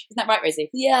much. Isn't that right, Rosie?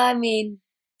 Yeah, I mean,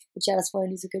 a jealous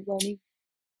one is a good one.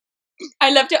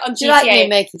 I loved it on Do GTA. you like me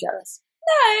make you jealous?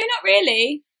 No, not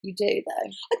really. You do,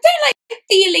 though. I don't like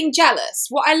feeling jealous.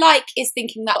 What I like is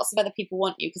thinking that lots of other people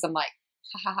want you because I'm like,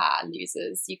 ha ha ha,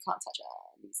 losers. You can't touch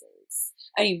her, losers.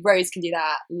 Only Rose can do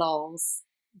that. Lols.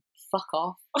 Fuck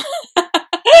off.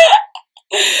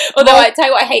 Although I tell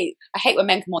you what I hate. I hate when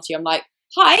men come on to you. I'm like,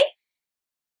 hi,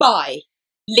 bye.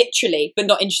 Literally, but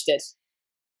not interested.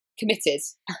 Committed.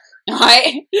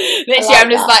 Alright? Literally, I'm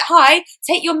just like, hi,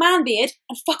 take your man beard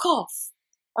and fuck off.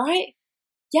 Alright?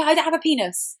 Yeah, I don't have a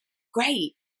penis.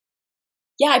 Great.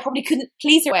 Yeah, I probably couldn't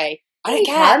please her way. I don't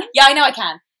care. Can. Yeah, I know I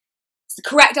can. It's the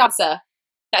correct answer.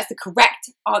 That's the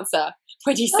correct answer.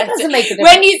 When you said doesn't make a difference.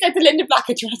 when you said to Linda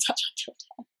Blacker, do you want to touch her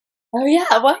dildo? Oh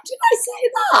yeah, why did I say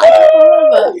that? I don't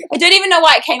remember. I don't even know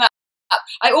why it came up.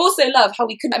 I also love how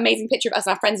we took an amazing picture of us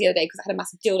and our friends the other day because it had a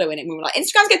massive dildo in it and we were like,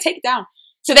 Instagram's going to take it down.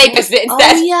 So they posted it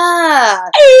instead. Oh yeah.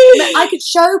 I could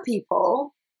show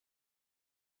people.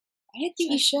 I don't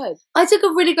think you should. I took a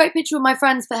really great picture with my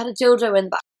friends that had a dildo in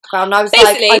the background. I was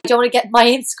Basically, like, I don't want to get my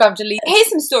Instagram deleted. Here's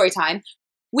some story time.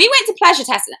 We went to Pleasure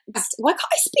Chest. Why can't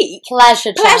I speak?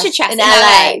 Pleasure Chest in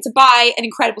LA to buy an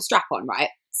incredible strap-on, right?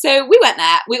 So we went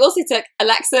there. We also took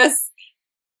Alexis,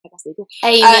 that's legal.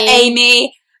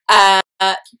 Amy,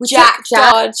 Jack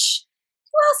Dodge.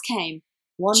 Who else came?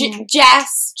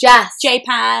 Jess,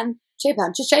 J-Pan.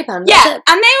 Just J-Pan. Yeah, and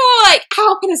they were all like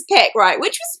helping us pick, right?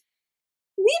 Which was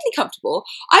weirdly comfortable.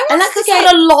 Alexis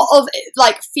had a lot of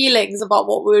like feelings about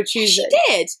what we were choosing.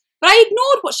 She did, but I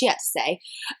ignored what she had to say.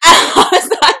 And I was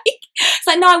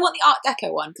like, no, I want the Art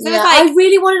Deco one because I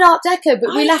really wanted Art Deco,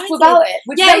 but we left without it.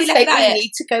 Which we left without it. We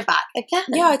need to go back again.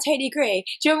 Yeah, I totally agree.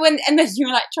 Do you remember when? And then you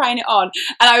were like trying it on,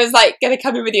 and I was like gonna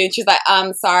come in with you, and she's like,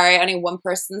 sorry, only one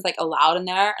person's like allowed in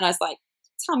there, and I was like,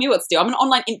 tell me what to do. I'm an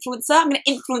online influencer. I'm gonna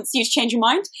influence you to change your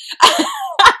mind.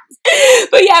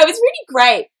 But yeah, it was really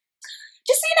great.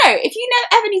 Just so you know, if you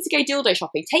ever need to go dildo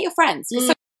shopping, take your friends.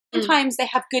 Because sometimes they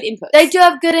have good input. They do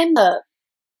have good input.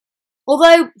 Although,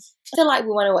 I feel like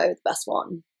we went away with the best one.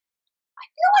 I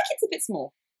feel like it's a bit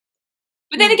small.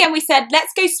 But then again, we said,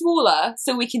 let's go smaller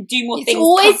so we can do more things. It's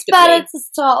always better to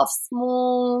start off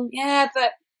small. Yeah,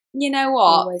 but you know what?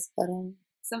 Always better.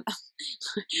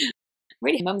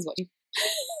 Really, mum's watching.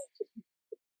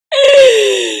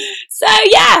 So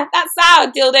yeah, that's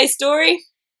our dildo story.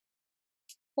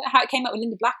 How it came up with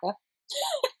Linda Blacker.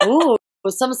 Ooh,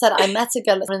 well, someone said I met a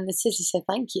girl in the city, so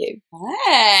thank you.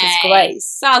 Hey, it's great.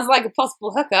 Sounds like a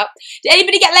possible hookup. Did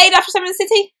anybody get laid after someone in the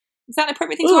city? Is that an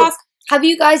appropriate thing to ask? Have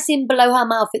you guys seen Below Her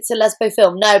Mouth? It's a lesbo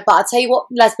film. No, but I'll tell you what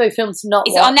lesbo film to not watch.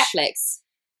 Is it on Netflix?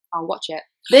 I'll watch it.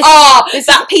 This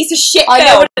that piece of shit film. I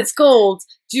know what it's called.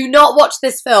 Do not watch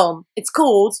this film. It's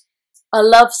called A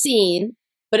Love Scene,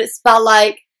 but it's spelled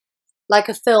like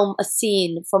a film, a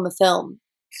scene from a film.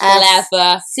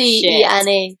 Clever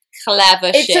C-E-N-E.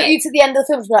 Clever shit. It took you to the end of the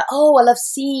film to be like, oh, I love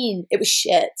Scene. It was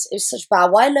shit. It was such bad.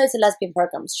 Why are loads of lesbian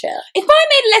programs shit? If I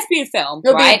made a lesbian film,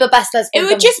 it would be the best lesbian film.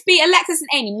 It would just be Alexis and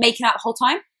Amy making out the whole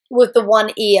time. With the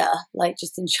one ear, like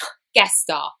just in guest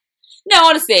star. No,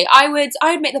 honestly, I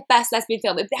would make the best lesbian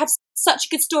film. It would have such a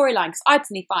good storyline, because I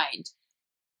personally find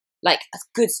like a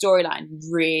good storyline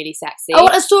really sexy. I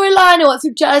want a storyline, I want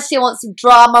some jealousy, I want some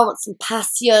drama, I want some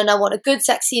passion, I want a good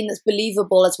sex scene that's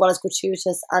believable as well as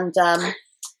gratuitous, and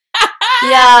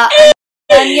yeah,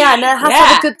 and it has to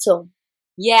have a good tone.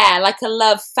 Yeah, like a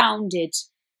love founded.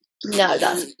 No,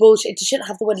 that's bullshit. It shouldn't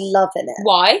have the word love in it.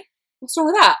 Why? What's wrong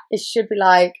with that? It should be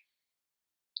like,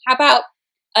 how about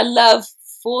a love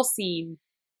foreseen?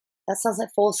 That sounds like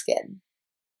foreskin.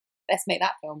 Let's make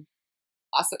that film.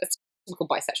 That's a typical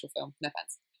bisexual film, no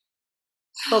offense.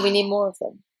 Well, we need more of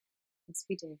them. Yes,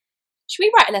 we do. Should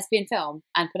we write a lesbian film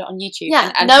and put it on YouTube?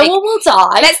 Yeah, and no one will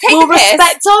die. We'll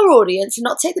respect our audience and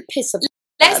not take the piss of them.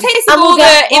 Let's take this of all the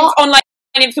online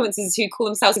influencers who call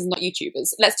themselves not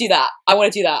YouTubers. Let's do that. I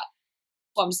want to do that.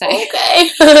 What I'm saying. Okay.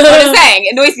 What I'm saying.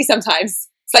 It annoys me sometimes.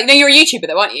 It's like, no, you're a YouTuber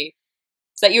though, aren't you?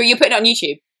 It's like you're putting it on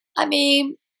YouTube. I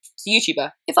mean, it's a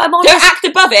YouTuber. If I'm honest, don't act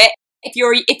above it if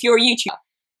you're a YouTuber.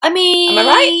 I mean, am I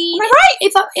right? Am I right?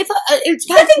 If it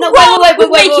depends. No,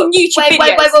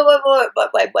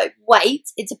 wait.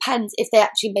 It depends if they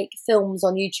actually make films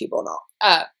on YouTube or not.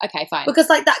 Oh, okay, fine. Because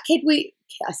like that kid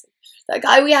that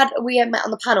guy we had met on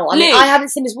the panel. I mean, I haven't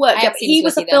seen his work yet, but he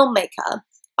was a filmmaker.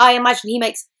 I imagine he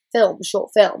makes films, short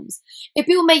films. If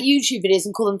people make YouTube videos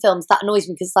and call them films, that annoys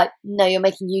me because, like, no, you're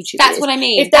making YouTube That's videos. what I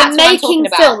mean. If they're That's what I'm making talking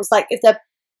about. films, like, if they're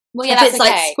Well, yeah, if that's it's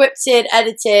okay. like scripted,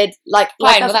 edited, like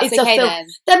Fine, well, that's it's okay a film. then.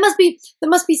 There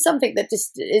must be something that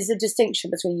just is a distinction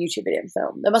between YouTube video and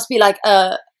film. There must be like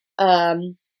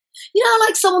you know,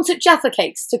 like someone took Jaffa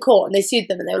Cakes to court and they sued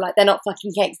them and they were like, they're not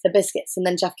fucking cakes, they're biscuits, and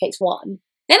then Jaffa Cakes won.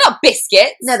 They're not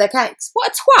biscuits. No, they're cakes.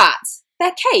 What a twat.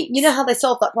 They're cakes. You know how they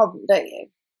solve that problem, don't you?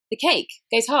 The cake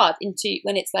goes hard into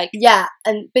when it's like Yeah,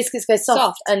 and biscuits go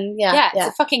soft. And yeah. it's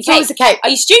a fucking So cake. it's a cake. Are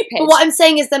you stupid? But what I'm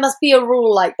saying is there must be a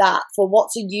rule like that for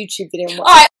what's a YouTube video and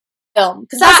what's All right, a film.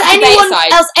 Because that that's debate anyone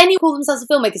aside. else, anyone call themselves a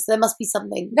filmmaker, so there must be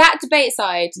something. that debate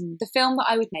aside, the film that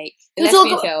I would make, the We'll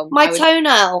lesbian talk film. my I would,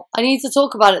 toenail. I need to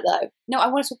talk about it though. no, I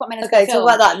want to talk about my lesbian Okay, film.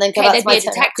 talk about that and then come Okay, back to there'd my be a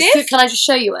toenail. detective. Can I just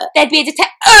show you it? There'd be a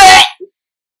detective.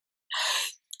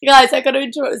 Guys, I got to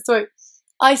interrupt the story.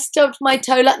 I stubbed my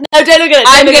toe No, don't look at it.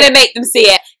 I'm going to make them see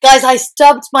it. Guys, I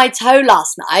stubbed my toe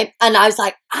last night and I was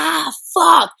like,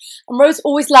 fuck. And Rose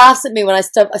always laughs at me when I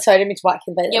stub. Sorry, I didn't mean to whack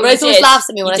you in the face. Yeah, Rose you always did. laughs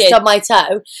at me when You I did. stub my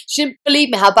toe. She didn't believe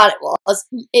me how bad it was.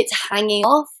 It's hanging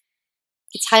off.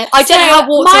 It's hanging. I don't have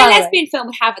water. My lesbian film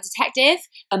would have a detective,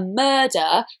 a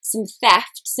murder, some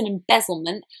theft, some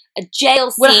embezzlement, a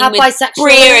jail Would it scene have with bisexual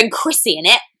Bria in it? and Chrissy in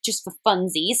it, just for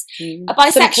funsies. Mm. A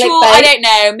bisexual, clickbait. I don't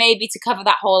know, maybe to cover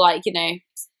that whole, like, you know,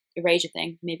 erasure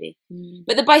thing, maybe.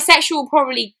 But the bisexual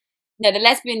probably, no, the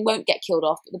lesbian won't get killed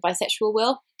off, but the bisexual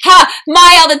will. Ha!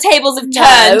 My other tables have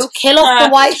turned! No, kill off the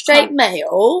white straight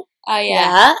male. Oh, yeah.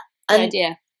 Yeah. Good And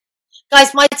idea.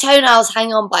 guys, my toenails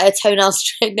hang on by a toenail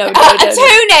string. No, A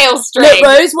toenail string! Look,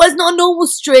 Rose, well, it's not a normal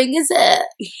string, is it?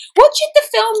 What should the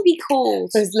film be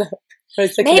called? Rose, look.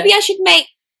 Rose, look at Maybe it. I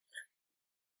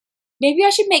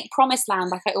should make Promised Land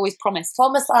like I always promised.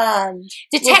 Thomas Land.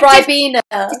 With Detective Ribena.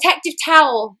 Detective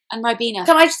Towel and Ribena.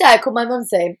 Can I just say, I called my mum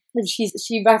saying, and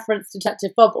she referenced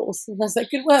Detective Bubbles. And I was like,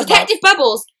 good word, Mum. Detective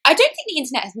Bubbles. I don't think the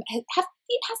internet has the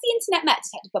internet met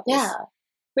Detective Bubbles? Yeah.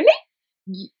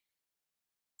 Really?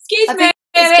 Excuse I me. think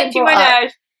it's been Itching my brought up.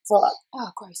 nose. What? Oh,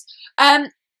 gross.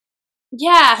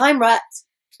 Yeah. I'm wrecked.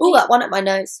 Oh, that one at my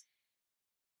nose.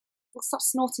 Well, stop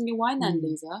snorting your wine then, Mm.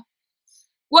 loser.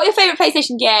 What are your favourite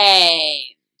PlayStation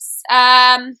games?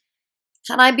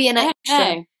 Can I be an I don't extra?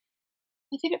 know.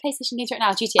 My favourite PlayStation games right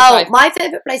now, GTA Oh, 5. my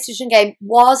favourite PlayStation game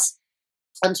was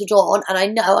Until Dawn, and I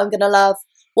know I'm going to love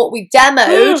what we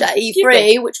demoed at Excuse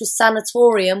E3, which was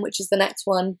Sanatorium, which is the next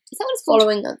one Is that what it's called?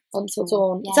 following Until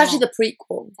Dawn. It's Yeah. actually the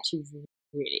prequel. It's actually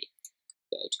really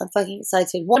good. I'm fucking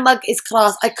excited. One mug is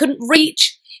class. I couldn't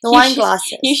reach the You wine should-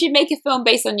 glasses. You should make a film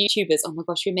based on YouTubers. Oh my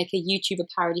gosh, should we make a YouTuber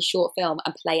parody short film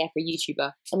and play every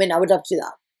YouTuber? I mean, I would love to do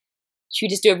that. Should we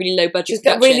just do a really low budget Just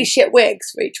get production? really shit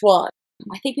wigs for each one.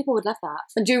 I think people would love that.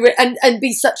 And do and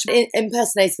be such an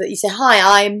impersonator that you say,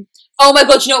 "Hi, I'm." Oh my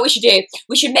god, you know what we should do?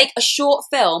 We should make a short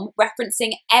film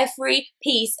referencing every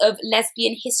piece of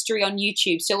lesbian history on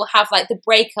YouTube. So we'll have like the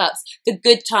breakups, the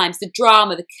good times, the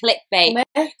drama, the clickbait,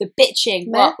 Meh. the bitching.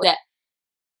 Meh. What with it?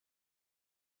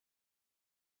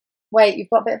 Wait, you've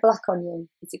got a bit of black on you.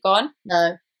 Is it gone?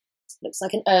 No, looks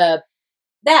like an herb.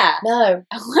 There. No,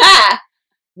 Where?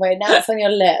 wait, now it's on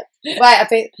your lip. Wait, I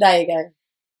think there you go.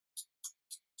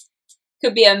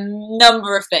 Could be a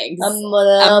number of things. A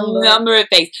Why number of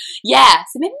things. Yeah,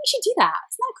 so maybe we should do that.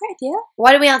 Isn't that a great idea?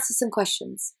 don't we answer some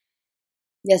questions?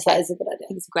 Yes, that is a good idea. I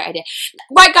think it's a great idea.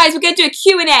 Right, guys, we're going to do a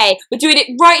Q&A. We're doing it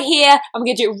right here, and we're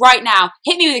going to do it right now.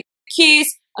 Hit me with the Qs.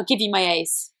 I'll give you my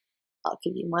A's. I'll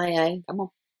give you my A. Come on.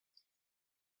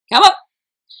 Come on.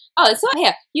 Oh, it's right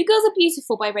here. You Girls Are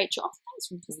Beautiful by Rachel. Oh,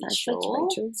 thanks, Rachel. Thank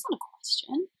you, Rachel. It's not a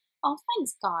question. Oh,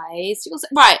 thanks, guys.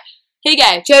 Right, here you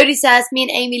go. Jodie says, "Me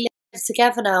and Amy live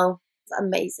together now." That's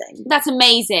amazing. That's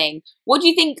amazing. What do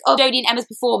you think of Jodie and Emma's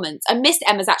performance? I missed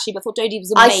Emma's actually, but thought Jodie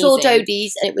was amazing. I saw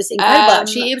Jodie's and it was incredible.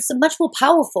 Actually, it was much more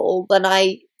powerful than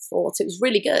I thought. It was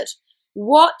really good.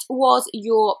 What was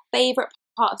your favourite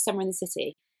part of Summer in the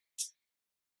City?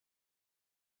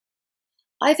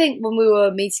 I think when we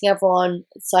were meeting everyone,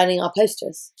 signing our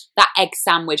posters. That egg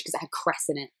sandwich, because it had cress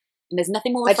in it. And there's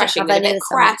nothing more I don't refreshing have than a any bit of of the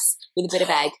sandwich. cress with a bit of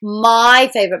egg. My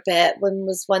favourite bit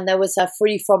was when there was a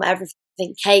free from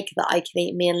everything cake that I could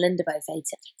eat. Me and Linda both ate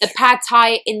it. The pad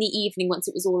thai in the evening once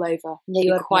it was all over. Yeah,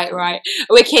 You're quite right.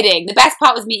 We're kidding. The best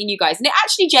part was meeting you guys. And it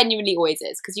actually genuinely always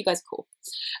is, because you guys are cool.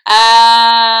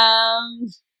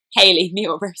 Hayley, me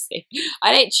or Rosie.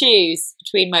 I don't choose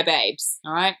between my babes,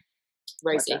 alright?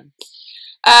 Rosie. Okay.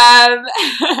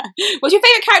 What's your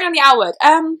favourite character on the Outward?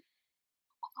 Oh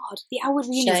my god, the Outward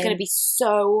reunion is Shame. going to be is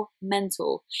the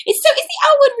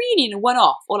Outward reunion a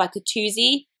one-off or like a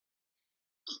twosie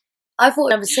I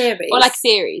thought it was a series. or like a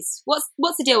series? What's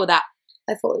the deal with that?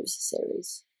 I thought it was a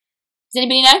series. Does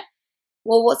anybody know?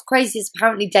 Well, what's crazy is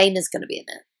apparently Dana's going to be in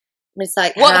it. And it's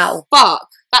like, What how? the fuck?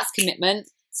 That's commitment.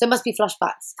 So it must be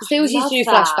flashbacks. Because they always used to do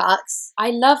Love that. flashbacks. I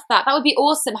love that. That would be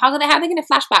awesome. How are they going to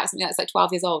flashback something that's like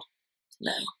 12 years old?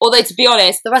 No. Although, to be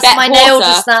honest, The rest Bette of my nail Porter,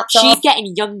 just snapped she's off.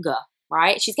 getting younger,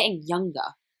 right? She's getting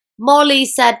younger. Molly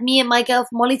said, me and my girlfriend,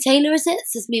 Molly Taylor, is it? It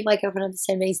says me and my girlfriend are the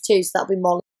same age too, so that'll be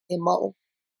Molly and Mol.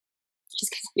 She's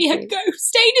going to be a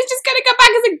ghost. Dana's just going to come back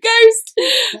as a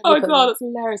ghost. Oh my god, that's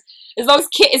hilarious. As long as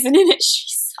Kit isn't in it,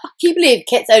 she's... Can you believe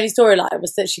Kit's only storyline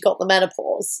was that she got the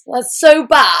menopause? That's so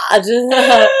bad. As an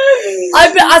actress,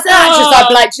 I'd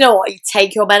be like, do you know what? You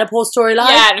take your menopause storyline.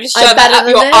 Yeah, and just shove that up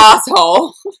your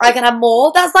asshole. I can have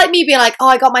more. That's like me being like, oh,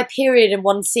 I got my period in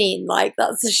one scene. Like,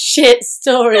 that's a shit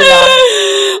storyline.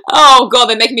 Oh god,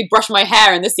 they're making me brush my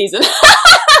hair in this season.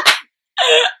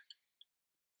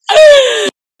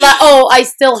 Like, oh, I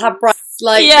still have breasts.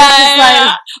 Like,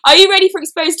 yeah. Are you ready for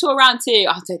Exposed Tour round 2?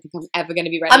 I don't think I'm ever going to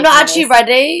be ready. I'm not actually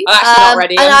ready. I'm actually not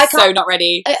ready. I'm so not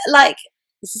ready.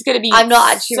 This is going to be I'm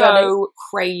not actually so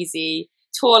crazy.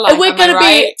 Tour life, we're going to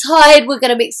be tired. We're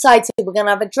going to be excited. We're going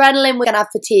to have adrenaline. We're going to have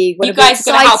fatigue. You guys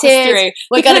are going to help us through.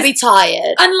 We're going to be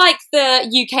tired. Unlike the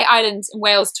UK Ireland and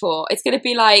Wales tour, it's going to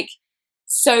be like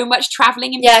so much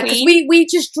travelling in between. Yeah, because we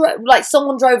just like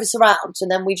someone drove us around and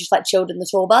then we just like chilled in the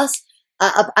tour bus.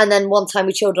 And then one time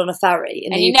we chilled on a ferry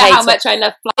in the UK. You know how much I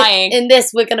love flying. In this,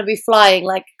 we're going to be flying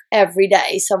like every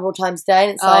day, several times a day.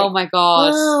 And it's oh my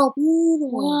god!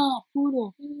 Wow,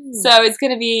 poodle. So it's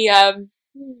going to be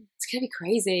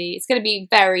crazy. It's going to be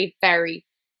very, very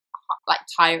like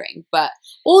tiring. But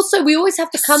also, we always have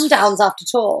the come downs after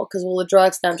tour because all the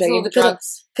drugs. Now all the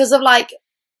drugs. Because of like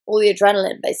all the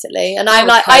adrenaline, basically. And I'm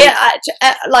like, I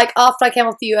like after I came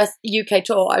off the UK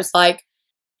tour, I was like,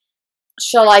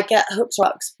 shall I get hooked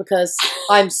drugs because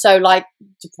I'm so like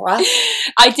depressed?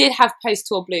 I did have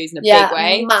post-tour blues in a big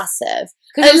way. Massive.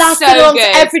 Because it lasted so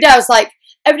good. Every day I was like,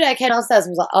 every day I came downstairs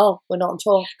and was like, oh, we're not on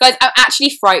tour. Guys, I'm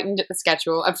actually frightened at the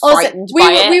schedule. I'm frightened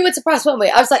by it. We were depressed, weren't we?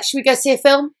 I was like, should we go see a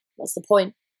film? What's the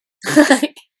point?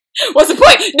 What's the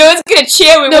point? No one's going to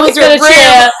cheer. No one's going to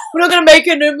cheer. We're not going to make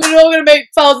it. We're not going to make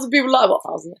thousands of people laugh. What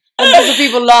thousands? Hundreds of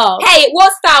people laugh. Hey, it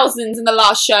was thousands in the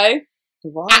last show.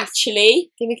 What?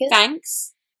 Actually, give me a kiss.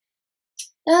 Thanks.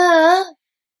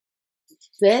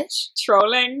 Bitch.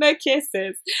 Trolling the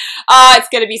kisses. Oh, it's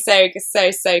going to be so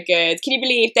good. Can you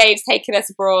believe Dave's taking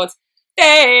us abroad?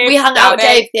 Dave! We hung out with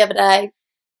Dave the other day.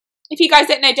 If you guys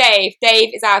don't know Dave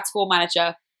is our tour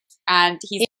manager. And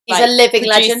he's like, a living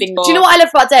legend. Do you know what I love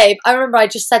about Dave? I remember I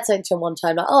just said something to him one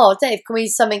time, like, oh, Dave, can we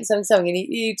something? And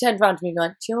he turned around to me and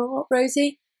went, do you know what,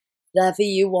 Rosie? Whatever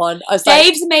you want. I was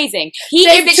Dave's like, amazing. He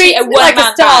Dave is literally a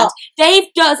one-man band. Dave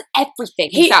does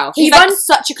everything himself. He's like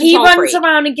such a control freak. He runs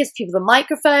around and gives people the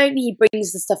microphone. He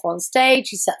brings the stuff on stage.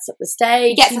 He sets up the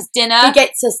stage. He gets us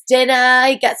dinner.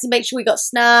 He makes sure we got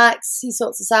snacks. He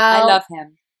sorts us out. I love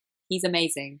him. He's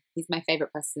amazing. He's my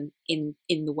favourite person in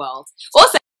the world.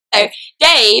 Also,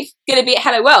 Dave gonna be at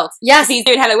Hello World. Yes, he's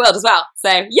doing Hello World as well. So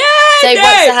yeah, Dave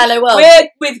wants to Hello World. We're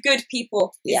with good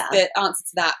people. Yeah, the answer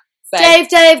to that. So.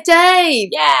 Dave.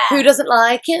 Yeah. Who doesn't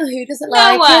like him? Who doesn't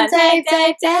like him?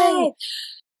 Dave.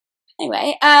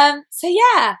 Anyway, so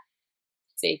yeah.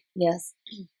 See. Yes.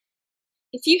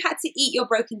 If you had to eat your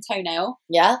broken toenail.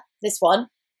 Yeah, this one.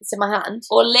 It's in my hand.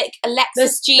 Or lick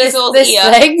Alexis Jeezor's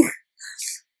ear. Thing.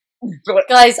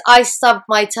 Guys, I stubbed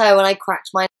my toe and I cracked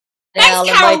my nail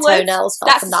and my toenails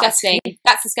fell from that.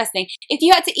 That's disgusting. If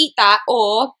you had to eat that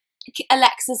or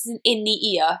Alexis in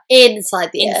the ear. Inside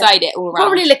the ear. Inside it, all around.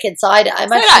 Probably lick inside it. I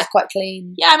imagine it's quite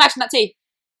clean. Yeah, I imagine that too.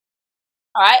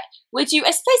 Alright. I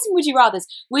suppose some would you rathers.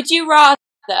 Would you rather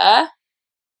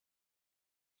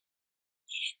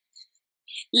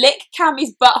lick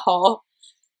Cammie's butthole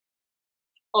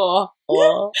or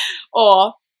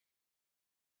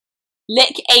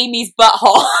lick Amy's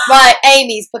butthole? Right,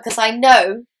 Amy's, because I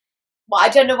know, but I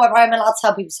don't know whether I'm allowed to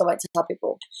tell people, so I won't tell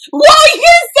people. What are you going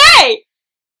to say?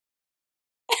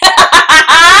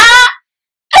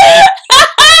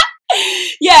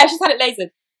 Yeah, she's had it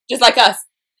lasered, just like us.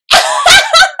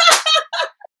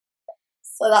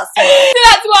 So that's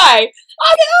why.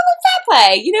 I think, fair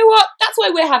play. You know what? That's why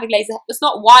we're having laser. That's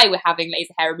not why we're having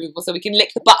laser hair removal, so we can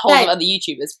lick the buttholes of other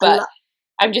YouTubers. But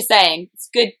I'm just saying, it's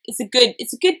good. It's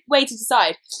a good way to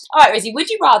decide. All right, Rosie, would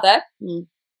you rather?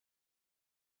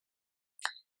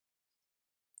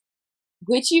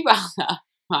 Would you rather?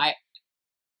 Right.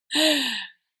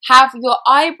 Have your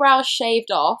eyebrows shaved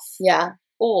off,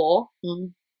 or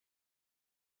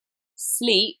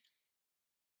sleep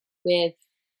with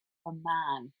a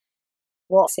man?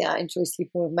 Well, see, I enjoy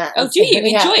sleeping with men. Oh, do you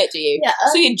enjoy it? Do you? Yeah.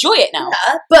 So you enjoy it now?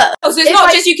 Yeah, but oh, so it's not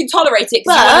just you can tolerate it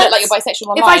because you want to look like you're bisexual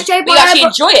online. If I shave but you actually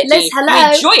enjoy it. Liz, hello.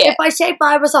 You enjoy it. If I shave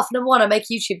my eyebrows off, number one, I make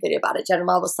a YouTube video about it, Jenna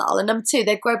Marble style, and number two,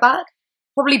 they grow back,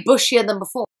 probably bushier than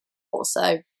before.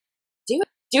 So do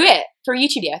it for a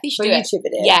YouTube video. I think you should do it. YouTube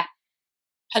video. Yeah.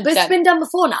 100%. But it's been done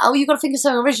before now. You've got to think of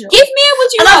something original. Give me a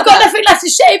would you and rather. I've got nothing left to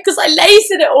shave because I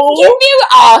laced it all. Give me a...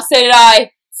 Oh, so did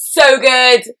I. So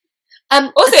good.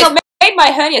 Also, it's made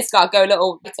my hernia scar go a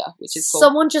little better, which is cool.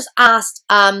 Someone just asked,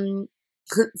 someone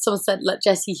said, look,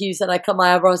 Jessie Hughes said I cut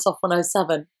my eyebrows off when I was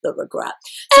 7. The regret.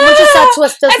 Someone just said to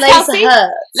us, does laser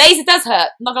hurt? Laser does hurt.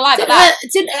 I'm not going to lie about that.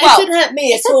 It didn't hurt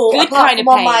me at all. Good kind of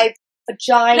pain. On my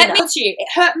vagina. Let me tell you, it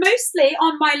hurt mostly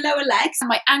on my lower legs and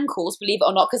my ankles, believe it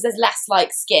or not, because there's less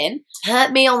like skin. It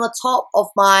hurt me on the top of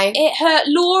my It hurt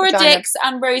Laura vagina. Dix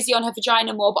and Rosie on her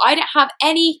vagina more, but I don't have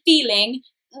any feeling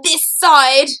this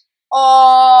side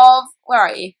of... Where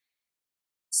are you?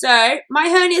 So, my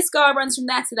hernia scar runs from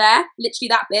there to there, literally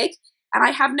that big, and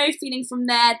I have no feeling from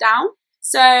there down.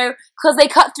 So, because they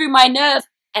cut through my nerve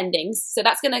endings, so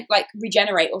that's going to like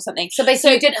regenerate or something. So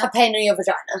basically you didn't have pain in your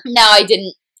vagina? No, I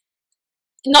didn't.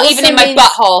 Not also even in my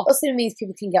butthole. Also means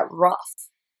people can get rough.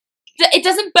 It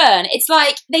doesn't burn. It's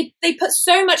like they put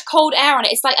so much cold air on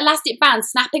it. It's like elastic bands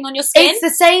snapping on your skin. It's the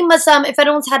same as if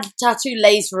anyone's had tattoo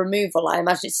laser removal. I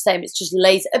imagine it's the same. It's just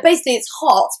laser. Basically, it's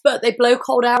hot, but they blow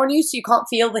cold air on you, so you can't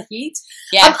feel the heat.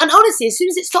 Yeah. And honestly, as soon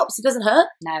as it stops, it doesn't hurt.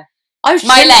 No.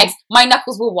 My legs, my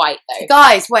knuckles were white though.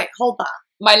 Guys, wait, hold that.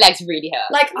 My legs really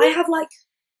hurt. Like I have like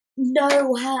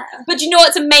no hair. But do you know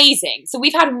what's amazing? So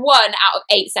we've had 1 out of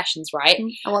 8 sessions, right?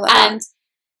 And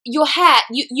your hair,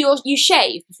 you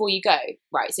shave before you go,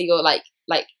 right? So you're like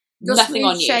you're nothing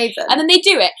on you. Shaven. And then they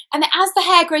do it, and then as the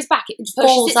hair grows back, it pushes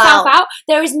falls itself out.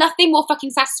 There is nothing more fucking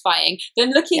satisfying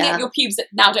than looking at your pubes that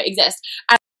now don't exist,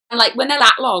 and like when they're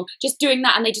that long, just doing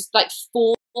that, and they just like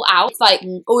fall out. It's like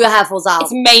all your hair falls out.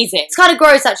 It's amazing. It's kind of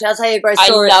gross, actually. I'll tell you a gross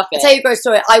story. I love it. I'll tell you a gross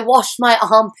story. I washed my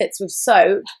armpits with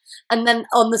soap, and then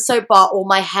on the soap bar, all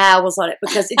my hair was on it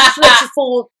because it just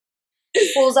literally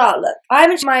falls out. Look, I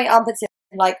haven't my armpits in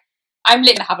like. I'm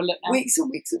literally gonna have a look now. Weeks and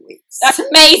weeks and weeks. That's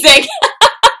amazing.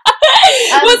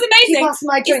 What's amazing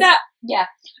my drink.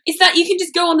 is that you can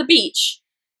just go on the beach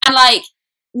and like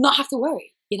not have to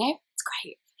worry. You know, it's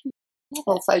great.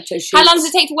 Or photo shoots. How long does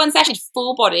it take for one session?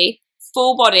 Full body,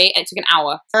 and it took an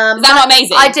hour. Is that not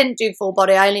amazing? I didn't do full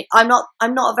body. I'm not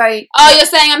a very. Oh, you're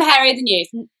saying I'm hairier than you?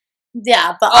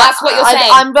 Yeah, but that's what you're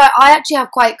saying. I actually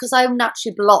have quite because I'm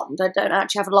naturally blonde. I don't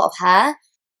actually have a lot of hair,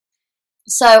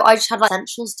 so I just had like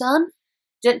essentials done.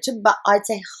 But I'd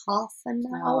say half an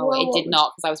hour. Oh, it did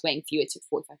not because I was waiting for you. It took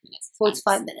 45 minutes.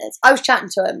 45 minutes. I was chatting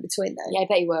to him between though. Yeah, I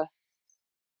bet you were.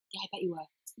 Yeah, I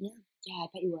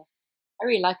bet you were. I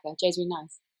really like her. Jo's really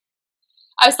nice.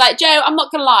 I was like, Jo, I'm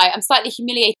not gonna lie. I'm slightly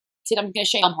humiliated. I'm gonna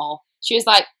show you on her. She was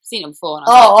like, seen it before. And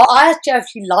I asked Jo if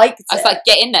she liked it. I was like,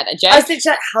 get in there then, Jo. I was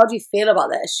literally like, how do you feel about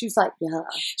this? She was like, yeah. Do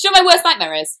you know what my worst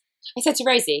nightmare is? I said to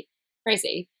Rosie,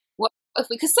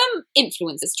 because some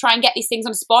influencers try and get these things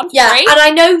on Spawn for free. And I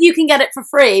know you can get it for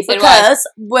free because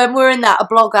when we were in that, a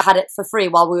blogger had it for free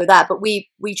while we were there, but we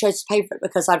chose to pay for it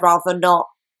because I'd rather not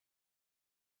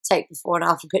take before and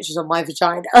after pictures of my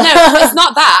vagina. No, it's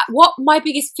not that. What my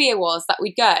biggest fear was that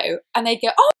we'd go and they'd go,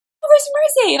 oh,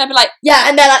 Rosie, and I'd be like, yeah,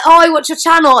 and they're like, oh, I watch your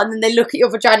channel, and then they look at your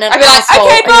vagina and I'd be like,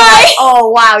 okay, bye. Like, oh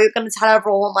wow, you're going to tell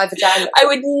everyone what my vagina. I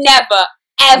would never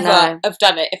ever have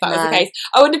done it if that was the case.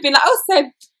 I wouldn't have been like, oh, so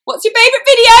what's your favourite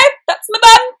video? That's my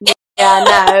bum.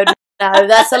 Yeah, no,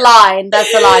 that's a line.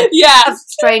 That's a line. Yeah.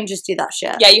 Strangers do that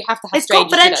shit. Yeah, you have to have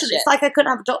strangers do that shit. It's confidential. It's like I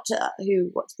couldn't have a doctor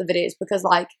who watched the videos because,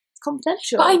 like, it's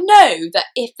confidential. But I know that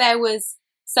if there was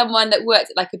someone that worked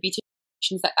at, like, a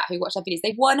beauticians like that who watched our videos,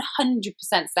 they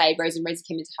 100% say Rose and Rosie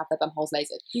came in to have their bum holes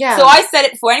lasered. Yeah. So I said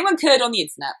it before anyone could on the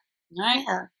internet. Right?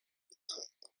 Yeah.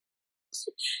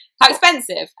 How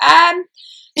expensive?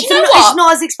 It's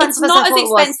not as expensive as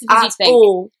you think.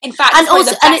 All. In fact, and it's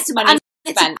also, the best money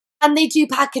spent. And they do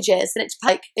packages, and it's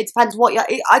like it depends what you're.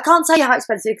 I can't tell you how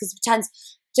expensive because it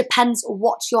depends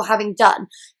what you're having done.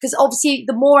 Because obviously,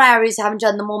 the more areas you haven't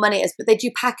done, the more money it is. But they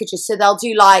do packages, so they'll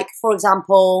do like, for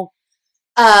example,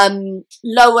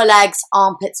 lower legs,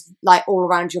 armpits, like all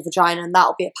around your vagina, and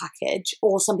that'll be a package.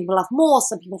 Or some people have more.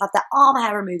 Some people have their arm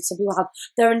hair removed. Some people have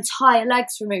their entire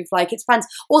legs removed. Like it depends.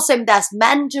 Also, there's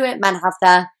men do it. Men have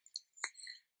their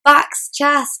backs,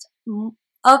 chest,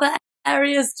 other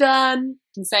areas done.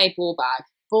 You can say ball bag.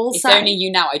 It's only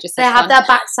you now. I just said they have their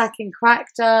back sack and crack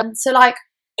done. So like,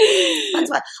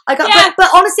 I got. But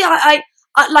honestly, I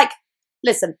like.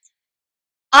 Listen,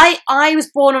 I was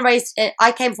born and raised.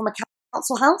 I came from a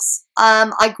council house.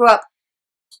 I grew up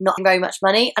not very much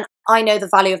money, and I know the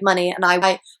value of money, and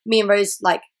me and Rose,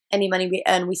 like, any money we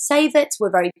earn, we save it.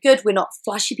 We're very good. We're not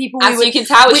flashy people. As you can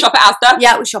tell, we shop at Asda.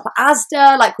 Yeah, we shop at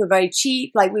Asda. Like, we're very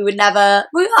cheap. Like, we would never.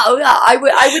 We save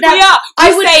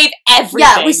everything.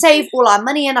 Yeah, we save all our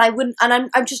money, and I wouldn't. And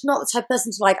I'm just not the type of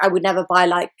person to, like, I would never buy,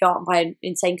 like, go out and buy an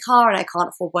insane car, and I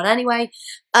can't afford one anyway.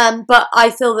 But I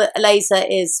feel that Eliza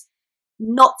is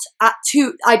not at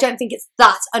too. I don't think it's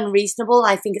that unreasonable.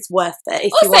 I think it's worth it.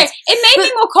 If also, it made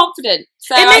me more confident.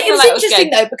 So it was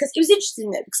interesting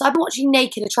though, because I've been watching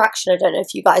Naked Attraction. I don't know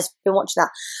if you guys have been watching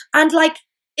that, and like,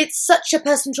 it's such a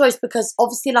personal choice, because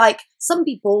obviously, like, some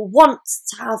people want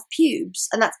to have pubes,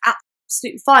 and that's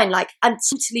absolutely fine. Like, and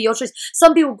totally your choice.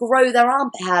 Some people grow their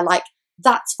armpit hair, like,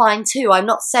 that's fine too. I'm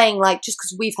not saying, like, just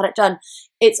because we've had it done,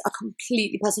 it's a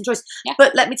completely personal choice. Yeah.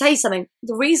 But let me tell you something.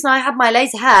 The reason I had my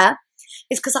laser hair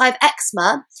is because I have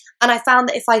eczema, and I found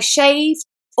that if I shaved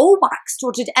or waxed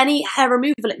or did any hair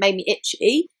removal, it made me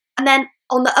itchy. And then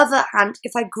on the other hand,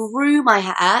 if I grew my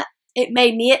hair, it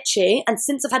made me itchy. And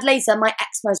since I've had laser, my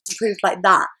eczema has improved like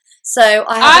that. So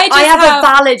I have a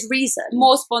valid reason.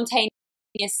 More spontaneous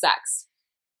sex.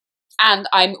 And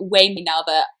I'm way me now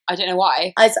that I don't know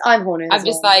why. I'm horny. I'm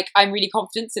just like, I'm really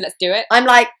confident, so let's do it. I'm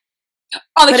like,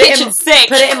 on the kitchen sink.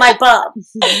 Put it in my butt.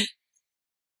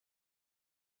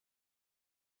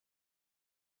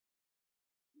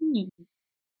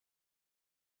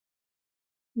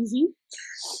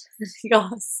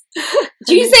 Goss.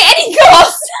 Do you say any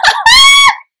goss?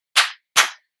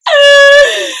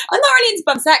 I'm not really into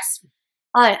bum sex.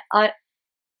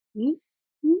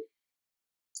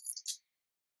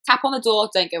 Tap on the door,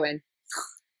 don't go in.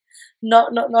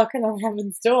 Not knocking on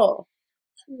heaven's door.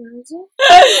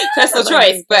 Personal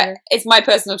choice, but it's my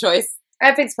personal choice.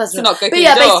 Everything's personal. To not go but through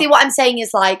yeah, the door. basically what I'm saying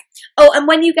is, like, oh, and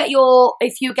when you get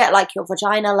if you get like your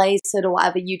vagina lasered or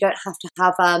whatever, you don't have to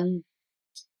have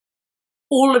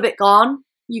all of it gone.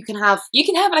 You can have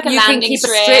like a landing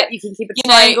strip. You can keep a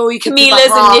triangle. You can keep Camila's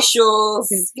a heart.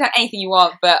 initials. You can have anything you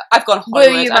want, but I've gone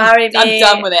Hollywood. Will you marry me? I'm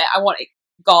done with it. I want it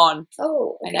gone.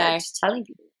 Oh, okay. I know. Just telling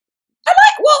people.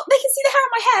 Well, they can see the hair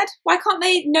on my head. Why can't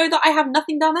they know that I have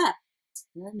nothing down there?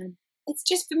 No. It's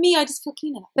just for me. I just feel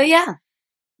cleaner. But yeah.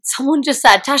 Someone just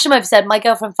said, Tasha Move said, my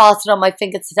girlfriend farted on my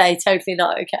finger today. Totally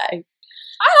not okay.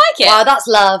 I like it. Wow, that's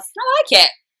love. I like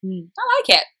it. I like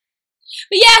it.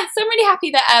 But yeah, so I'm really happy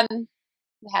that we're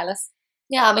hairless.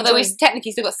 Yeah, I'm although we've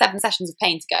technically still got 7 sessions of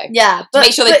pain to go. Yeah, to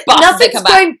make sure they bust nothing's and come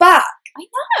back. going back. I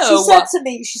know. She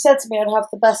said to me I'd have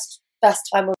the best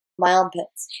time with my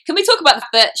armpits. Can we talk about the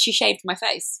fact that she shaved my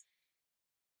face?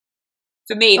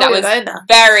 For me, that was that.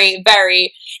 very,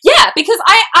 very... Yeah, because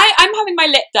I'm having my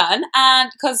lip done,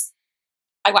 and because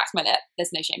I waxed my lip,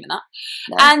 there's no shame in that.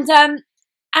 No.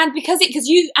 And because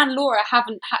you and Laura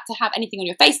haven't had to have anything on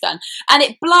your face done, and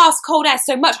it blasts cold air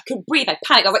so much, I couldn't breathe, I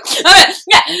panicked, I was like,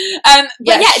 yeah.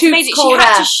 But yeah, it's amazing. She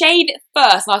had to shave it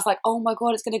first, and I was like, oh my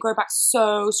god, it's going to grow back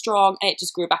so strong, and it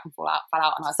just grew back and fell out, and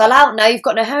I was fell out, now you've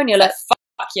got no hair on your lip.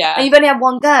 Fuck yeah. And you've only had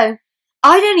one go.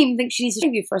 I don't even think she needs to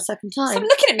shave you for a second time. Stop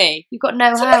looking at me. You've got no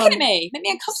hair. Stop looking at me. Make me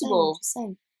uncomfortable. Just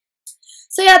saying.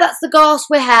 So yeah, that's the goss.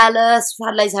 We're hairless. We've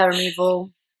had laser hair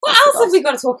removal. What else have we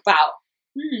got to talk about?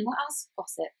 What else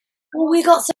gossip? Well, we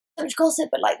got so much gossip,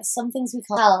 but like there's some things we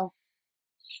can't tell.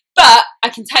 But I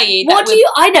can tell you that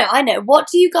I know. What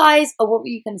do you guys, or what were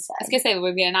you going to say? I was going to say that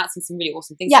we'll be announcing some really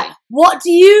awesome things. Yeah. What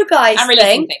do you guys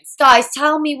think? Things. Guys,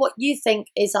 tell me what you think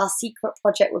is our secret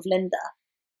project with Linda.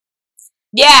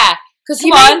 Yeah. Because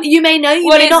you may know, you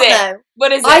may not know.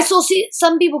 What is it? I saw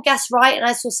some people guess right, and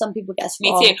I saw some people guess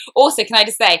wrong. Me too. Also, can I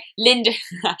just say, Linda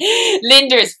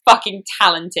is fucking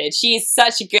talented. She is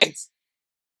such a good...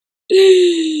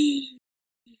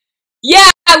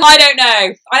 Yeah, I don't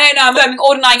know. I'm confirming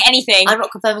or denying anything. I'm not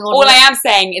confirming or denying. All I am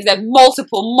saying is there's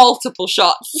multiple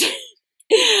shots.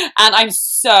 And I'm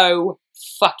so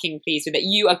fucking pleased with it.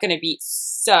 You are going to be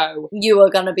so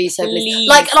pleased.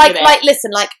 Like,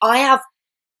 listen, like, I have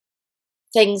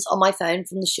things on my phone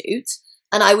from the shoot,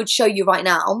 and I would show you right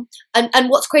now. And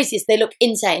what's crazy is they look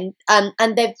insane. And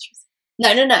they've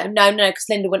no, because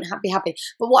Linda wouldn't be happy.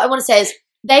 But what I want to say is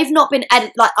they've not been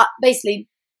edited. Like, basically,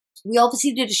 we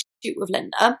obviously did a shoot with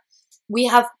Linda. We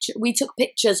took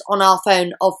pictures on our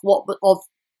phone of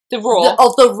the raw.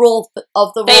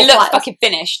 They look fucking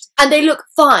finished, and they look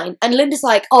fine. And Linda's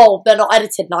like, "Oh, they're not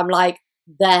edited," and I'm like,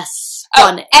 "They're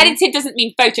stunning." Oh, edited doesn't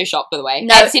mean Photoshop, by the way.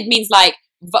 No. Edited means like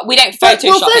we don't Photoshop.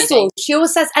 Well, first of all, she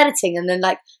always says editing, and then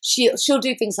like she'll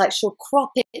do things like she'll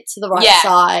crop it to the right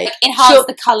side, like enhance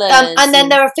the colours, and then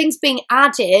there are things being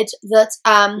added that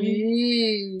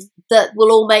that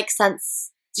will all make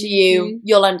sense to you.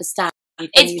 You'll understand.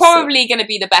 It's probably going to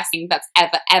be the best thing that's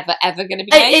ever going to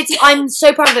be made. I'm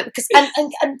so proud of it because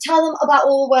and tell them about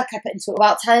all the work I put into it.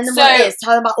 About telling them what it is.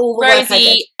 Tell them about all the work I did.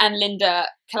 Rosie and Linda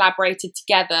collaborated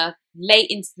together late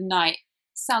into the night.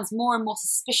 Sounds more and more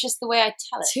suspicious the way I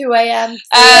tell it. 2 a.m. 3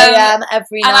 a.m.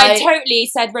 every night. And I totally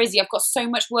said, Rosie, I've got so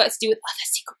much work to do with other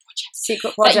secret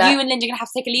projects. Like, you and Linda are going to have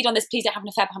to take a lead on this. Please don't have an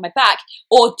affair behind my back.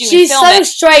 Or do She's so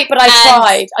straight, but I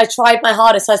tried my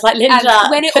hardest. I was like, Linda,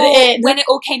 when it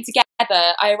all came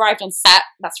together, I arrived on set.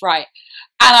 That's right.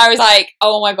 And I was like,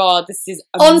 oh my God, this is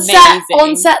amazing.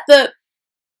 On set that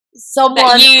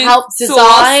someone helped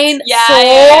design,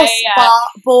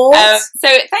 board. So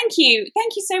thank you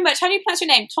so much. How do you pronounce your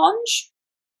name?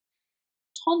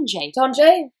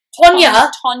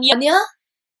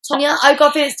 Tonya. I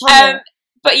got it. It's Tonya.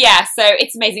 But yeah, so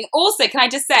it's amazing. Also, can I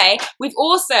just say, we've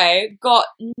also got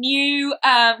new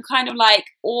kind of like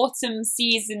autumn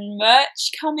season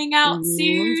merch coming out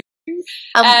soon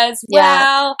as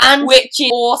well, and which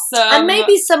is awesome. And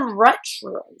maybe some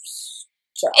retros.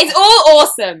 It's all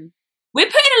awesome. We're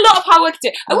putting a lot of hard work into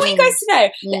it. I want you guys to know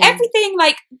that everything,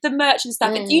 like the merch and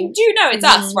stuff, you do know it's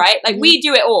us, right? Like we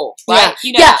do it all, right?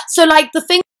 You know that. So like the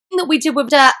thing that we did with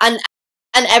that and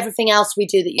everything else we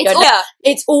do that you don't know,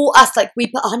 it's all us. Like we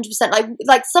put 100%.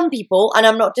 Like some people, and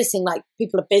I'm not dissing. Like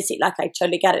people are busy. Like I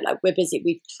totally get it. Like we're busy.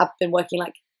 We have been working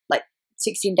like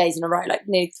 16 days in a row, like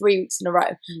nearly 3 weeks in a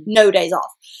row, no days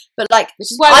off. But like,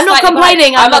 which is why I'm not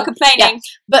complaining. I'm not complaining. Yeah.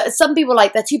 But some people,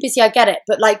 like, they're too busy. I get it.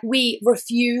 But like, we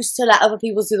refuse to let other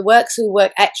people do the work, so we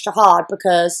work extra hard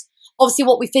because obviously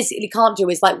what we physically can't do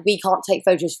is like we can't take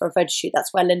photos for a photo shoot.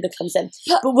 That's where Linda comes in.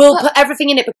 But we'll put everything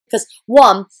in it because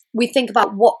one, we think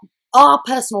about what our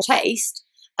personal taste.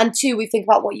 And two, we think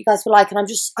about what you guys were like, and I'm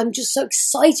just so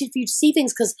excited for you to see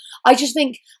things because I just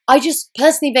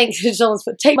personally think someone's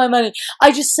put take my money.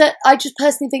 I just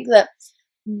personally think that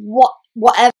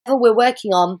whatever we're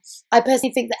working on, I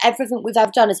personally think that everything we've ever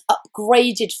done is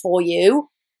upgraded for you.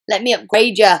 Let me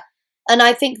upgrade you, and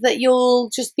I think that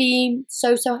you'll just be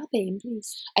so happy and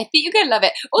pleased. I think you're gonna love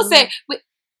it. Also,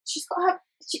 she's got her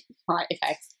right.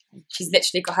 Okay, she's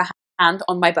literally got her hand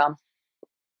on my bum.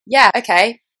 Yeah.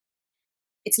 Okay.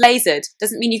 It's lasered.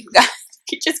 Doesn't mean you can go.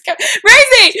 You just go.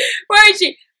 Rosie, where is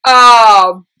she?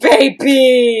 Oh,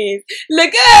 baby.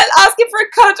 Look at her asking for a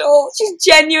cuddle. She's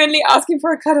genuinely asking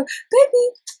for a cuddle.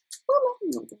 Baby.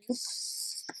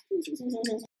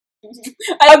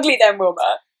 I'm ugly then,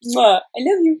 Wilma. I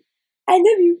love you. I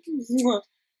love you. Can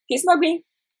you snug me?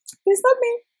 Can you snug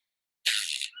me?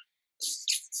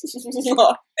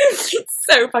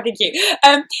 So fucking cute.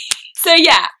 So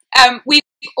yeah, we've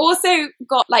also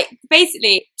got, like,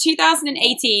 basically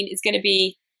 2018 is going to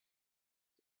be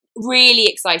really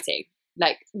exciting.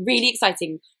 Like, really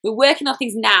exciting. We're working on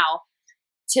things now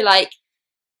to, like,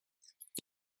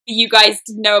 for you guys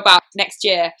to know about next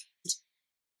year. It's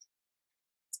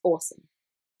awesome.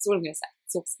 That's all I'm going to say.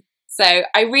 It's awesome. So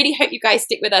I really hope you guys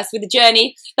stick with us with the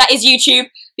journey that is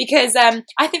YouTube, because I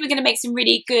think we're going to make some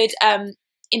really good,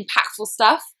 impactful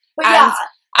stuff. But yeah.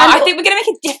 And I think we're going to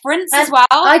make a difference as well.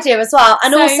 I do as well.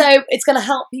 And so, also, it's going to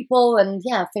help people and,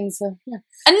 yeah, things are... Yeah.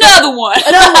 Another one!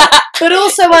 But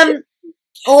also,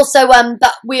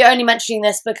 that we're only mentioning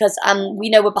this because we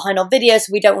know we're behind on videos,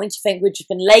 so we don't want you to think we've just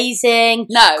been lazing.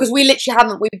 No. Because we literally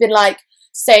haven't. We've been, like,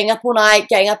 staying up all night,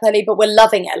 getting up early, but we're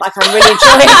loving it. Like, I'm really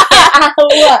enjoying it.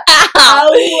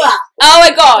 Oh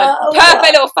my God.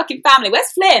 Perfect little fucking family.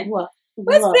 Where's Flynn?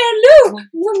 Where's Flynn? Luke?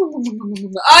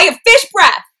 Oh, your fish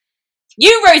breath.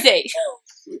 You, Rosie.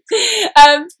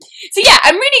 So yeah,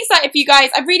 I'm really excited for you guys.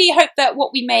 I really hope that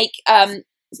what we make,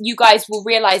 you guys will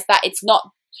realise that it's not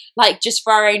like just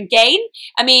for our own gain.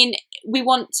 I mean, we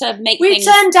want to make things...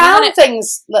 We turn down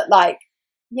things that, like,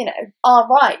 you know, are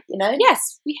right, you know?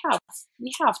 Yes, we have.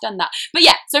 We have done that. But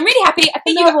yeah, so I'm really happy. I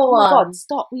think oh my God,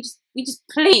 stop. We just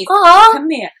please, come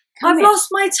here. I've lost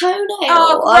my toenail.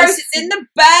 Oh, gross, it's in the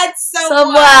bed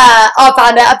somewhere. Oh, I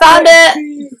found it.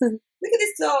 Look at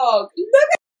this dog. Look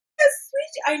at this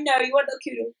sweet. I know, you want a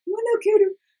little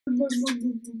cuddle.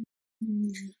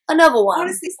 Another one.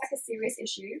 Honestly, it's like a serious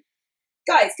issue.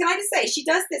 Guys, can I just say, she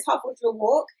does this halfway through a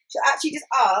walk. She'll actually just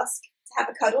ask to have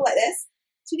a cuddle like this.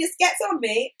 She just gets on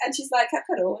me and she's like, can I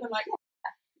cuddle? And I'm like, yeah,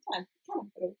 can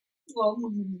cuddle.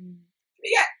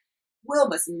 Yeah.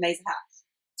 Wilma's some amazing hat.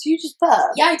 Do you just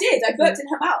burp? Yeah, I did. I burped in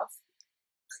her mouth.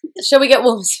 Shall we get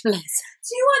Wilma some laser?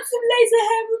 Do you want some laser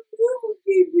hair removal,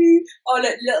 baby? Oh,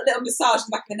 look, little massage in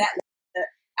the back of the neck. Look,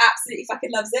 absolutely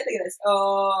fucking loves it. Look at this.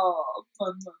 Oh.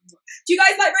 Do you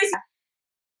guys like Rosie?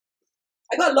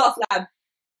 I got a lot of lamb.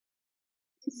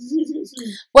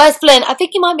 Where's Flynn? I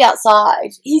think he might be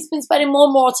outside. He's been spending more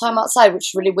and more time outside, which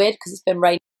is really weird because it's been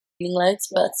raining loads,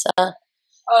 but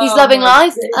he's loving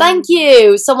life. Thank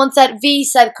you. Someone said, V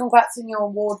said, congrats on your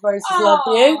award, Roses, love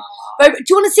you. But, do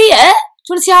you want to see it?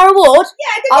 Do you want to see our award?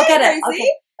 Yeah, I'll get it.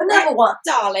 Okay. Another one.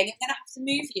 Darling, I'm going to have to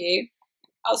move you.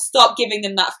 I'll stop giving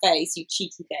them that face, you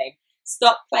cheeky thing.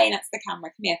 Stop playing at the camera.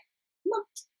 Come here. Come on.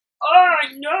 Oh,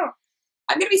 no.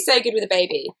 I'm going to be so good with a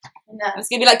baby. No. I'm just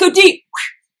going to be like, go deep.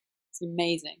 It's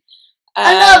amazing.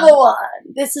 Another one.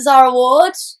 This is our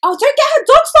award. Oh, don't get her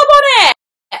dog fob on it.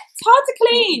 It's hard to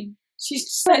clean. She's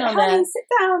just sitting on honey, there. sit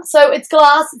down. So it's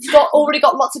glass. It's already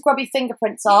got lots of grubby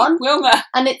fingerprints on. Wilma.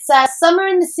 And it says, Summer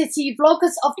in the City,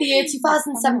 Vloggers of the Year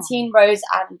 2017, Rose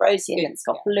and Rosie. And it's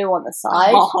got blue on the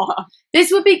side. Oh.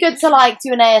 This would be good to like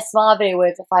do an ASMR video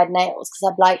with if I had nails.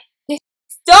 Because I'd be like,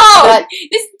 dog! Like,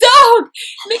 this dog!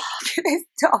 Look at this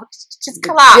dog. Just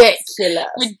collapsed.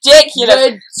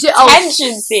 Ridiculous.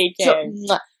 Attention seeking.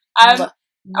 Alright,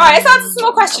 let's answer some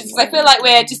more questions because I feel like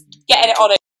we're just getting it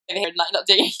on over here and like not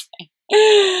doing anything.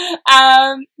 Yeah.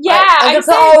 Right, I'm going to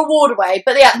put our award away.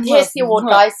 But yeah, here's the award,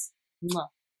 guys. Can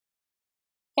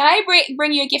I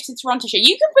bring you a gift to Toronto show?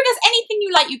 You can bring us anything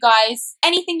you like, you guys.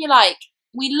 Anything you like.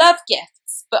 We love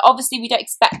gifts, but obviously we don't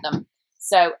expect them.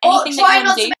 So anything that you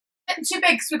want to do. Too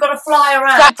big because we've got to fly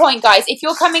around. That point, guys. If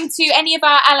you're coming to any of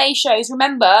our LA shows,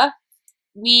 remember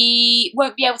we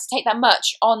won't be able to take that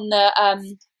much on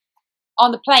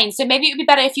the plane. So maybe it would be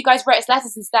better if you guys wrote us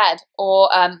letters instead, or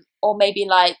maybe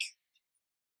like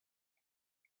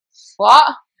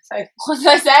what? What did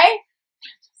I say?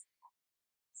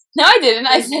 No, I didn't.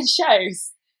 I said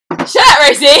shows. Shut up,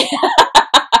 Rosie.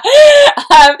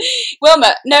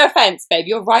 Wilma, no offense, babe.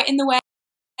 You're right in the way.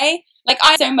 Like,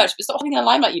 I so much, but stop holding a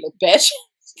limelight, you little bitch.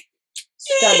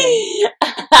 Stunning.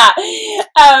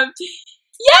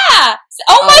 Yeah.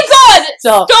 Oh my god.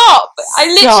 Stop. I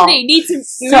literally need to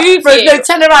move you. No,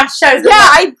 turn around, show them.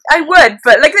 Yeah, I would,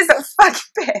 but look at this little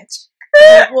fucking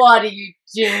bitch. What are you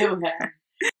doing?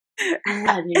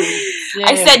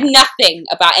 I said nothing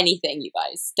about anything, you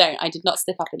guys. I did not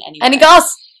slip up in any way. Any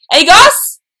goss? Any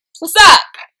goss? What's up?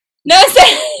 No one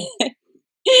said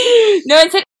no one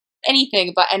said anything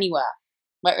about anywhere.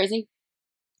 Right, Rosie?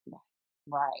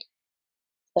 Right.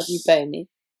 Love you, Boney.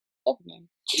 Okay.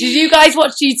 Did you guys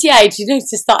watch GTA? Did you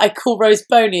notice that I call Rose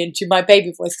Boney and do my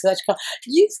baby voice because I just can't?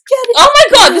 You get it. Oh my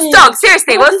god, this dog!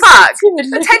 Seriously, what the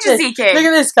fuck? Attention seeking. Look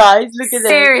at this, guys. Look at this.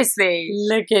 Seriously.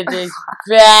 Look at this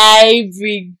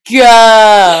baby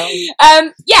girl.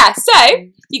 Yeah. So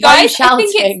you Why are you guys, I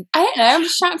think shouting? I don't know. I'm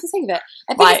just shouting for the sake of it.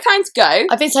 I think it's time to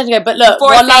go. I think it's time to go. But look,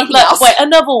 Before I say anything else. wait,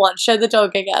 another one. Show the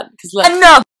dog again. Because look.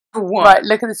 Another one. Right,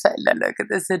 look at this. Look at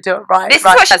this. Right, this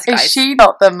right. is what she does, guys. Is she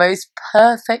not the most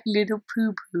perfect little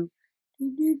poo poo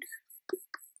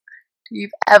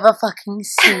you've ever fucking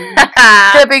seen?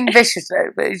 They're being vicious though,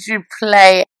 but you should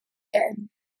play it.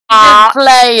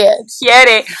 Play it.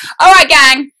 Cutie. Alright,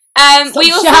 gang.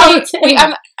 We also shouting.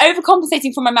 I'm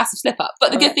overcompensating for my massive slip up.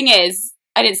 But the good thing is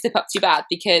I didn't slip up too bad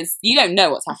because you don't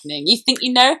know what's happening. You think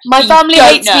you know. My family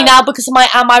hates me now because of my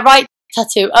Am I Right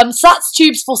tattoo. Sats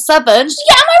Tubes for 7. Yeah,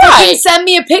 am I right? You can send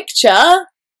me a picture.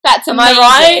 That's amazing. Am I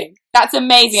right? That's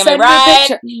amazing. Send am I right? Me a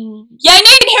picture. Yeah, I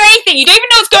know you didn't hear anything. You don't even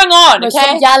know what's going on. No, Okay.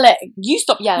 stop yelling. You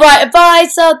stop yelling. Right,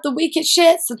 advice of the week. It's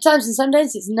shit sometimes and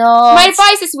sometimes it's not. My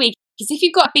advice this week is if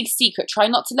you've got a big secret, try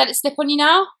not to let it slip on you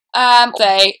now.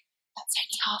 Say that's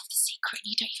only half the secret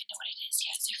and you don't even know what it is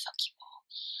yet, so fuck you all.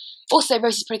 Also,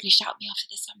 Rosie's probably going to shout at me after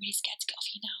this, so I'm really scared to get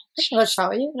off you now. I'm not gonna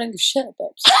shout at you. I don't give a shit,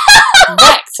 bitch. I'm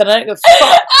wrecked and I don't give a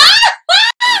fuck.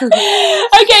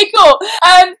 Okay, cool.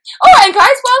 Alright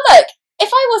guys, well look, if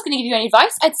I was going to give you any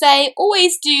advice, I'd say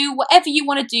always do whatever you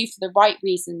want to do for the right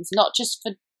reasons, not just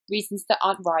for reasons that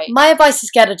aren't right. My advice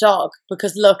is get a dog,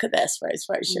 because look at this, Rose.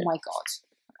 Oh my god.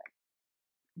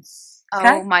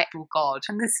 Okay. Oh my god.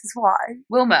 And this is why.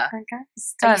 Wilma, Okay. are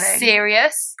Stunning. you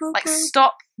serious? Boo Like, boo.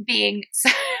 stop being so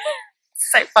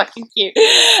fucking cute.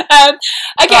 Okay,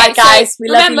 Right, guys, so we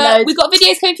love you remember, loads. we've got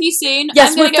videos coming for you soon.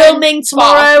 Yes, I'm we're gonna go filming and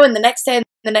tomorrow and the next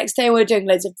day we're doing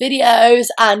loads of videos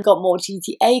and got more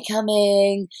GTA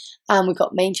coming and we've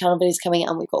got main channel videos coming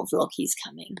and we've got vloggies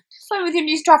coming. fun with your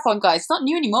new strap on, guys. It's not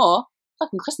new anymore.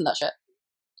 Fucking christen that shit.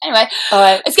 Anyway,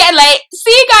 Alright. it's getting late. See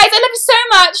you guys. I love you so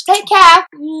much. Take care.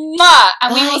 Mwah.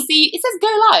 And we will see. It says go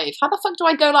live. How the fuck do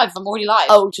I go live if I'm already live?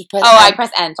 Oh, just press I end.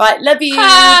 press end. Alright, love you. Bye,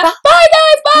 Bye.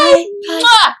 guys. Bye. Bye.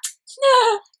 Mwah.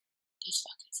 Those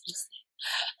fuckers listening.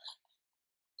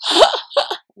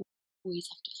 Always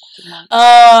have to fucking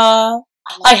like.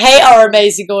 I hate our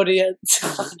amazing audience. I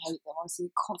fucking hate them.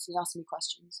 Honestly, constantly asking me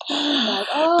questions. Like,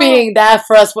 oh, Being there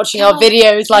for us, watching our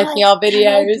videos, liking our Can I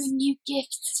videos. bring you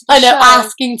gifts to the I know, show?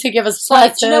 asking to give us Like,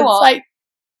 presents. do you know what? Like,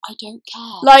 I don't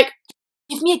care. like,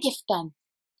 Give me a gift then.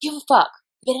 Give a fuck.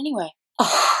 But anyway.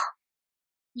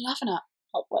 You're laughing at.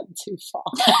 I went too far.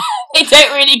 They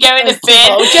don't really go in the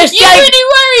bin. Just You're really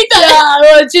worried that. Yeah,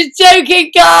 I was just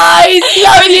joking, guys.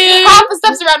 Love you. Half the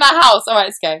stuff's around our house. Alright,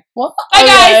 let's go. What? Bye,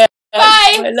 guys. Yeah.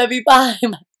 Bye. I love you. Bye.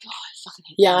 God, I fucking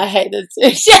hate Yeah, them. I hate them too.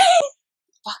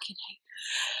 Fucking hate them.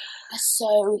 They're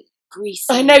so greasy.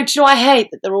 I know. Do you know what I hate?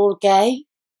 That they're all gay.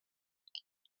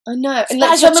 I know. And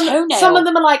like, Some of some of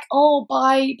them are like, oh,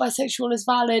 bisexual is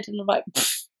valid. And I'm like,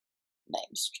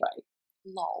 name straight.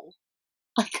 Lol.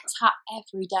 Tap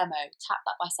every demo. Tap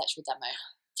that bisexual demo.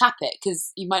 Tap it,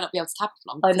 because you might not be able to tap it for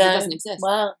long I because know. it doesn't exist.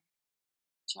 Well,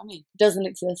 Do you know what I mean? it doesn't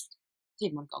exist.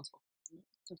 Didn't want to go on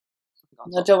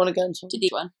tour. I don't want to go into Did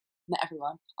each one. Met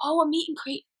everyone. Oh, a meet and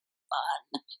greet.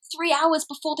 Fun. 3 hours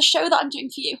before the show that I'm doing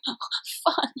for you.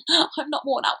 Fun. I'm not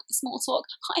worn out with the small talk.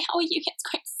 Hi, how are you? It's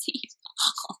great to see you.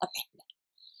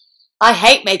 I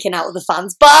hate making out with the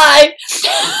fans. Bye!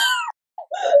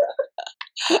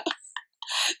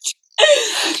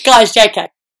 Guys, JK.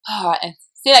 Alright then.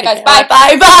 See you later, guys. Okay, Bye.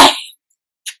 Bye, bye.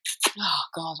 Oh,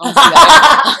 God. I wanna see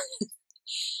that.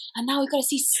 And now we've got to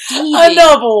see Stevie.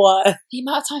 Another one. The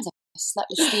amount of times I've slept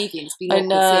with Stevie and it's been I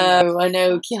awkward seeing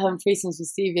know. We keep having threesomes with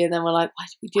Stevie, and then we're like, why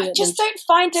did we do I that? just don't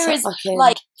find her as, Fucking-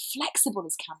 like, flexible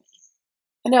as Cammy.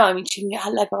 I know, I mean, she can get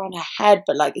her leg around her head,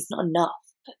 but, like, it's not enough.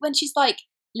 But when she's, like,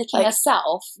 licking Like,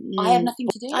 herself, I have nothing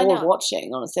to do. I know.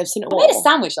 Watching, honestly. I've seen it I all. made a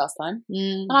sandwich last time.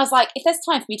 Mm. And I was like, if there's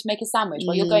time for me to make a sandwich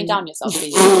while you're going down yourself,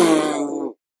 please.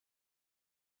 Oh,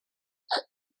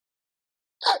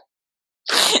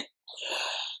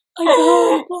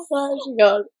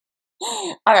 God.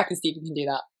 I reckon Stevie can do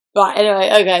that. Right, anyway,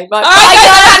 okay. Right, Alright, guys,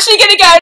 I'm actually going to go.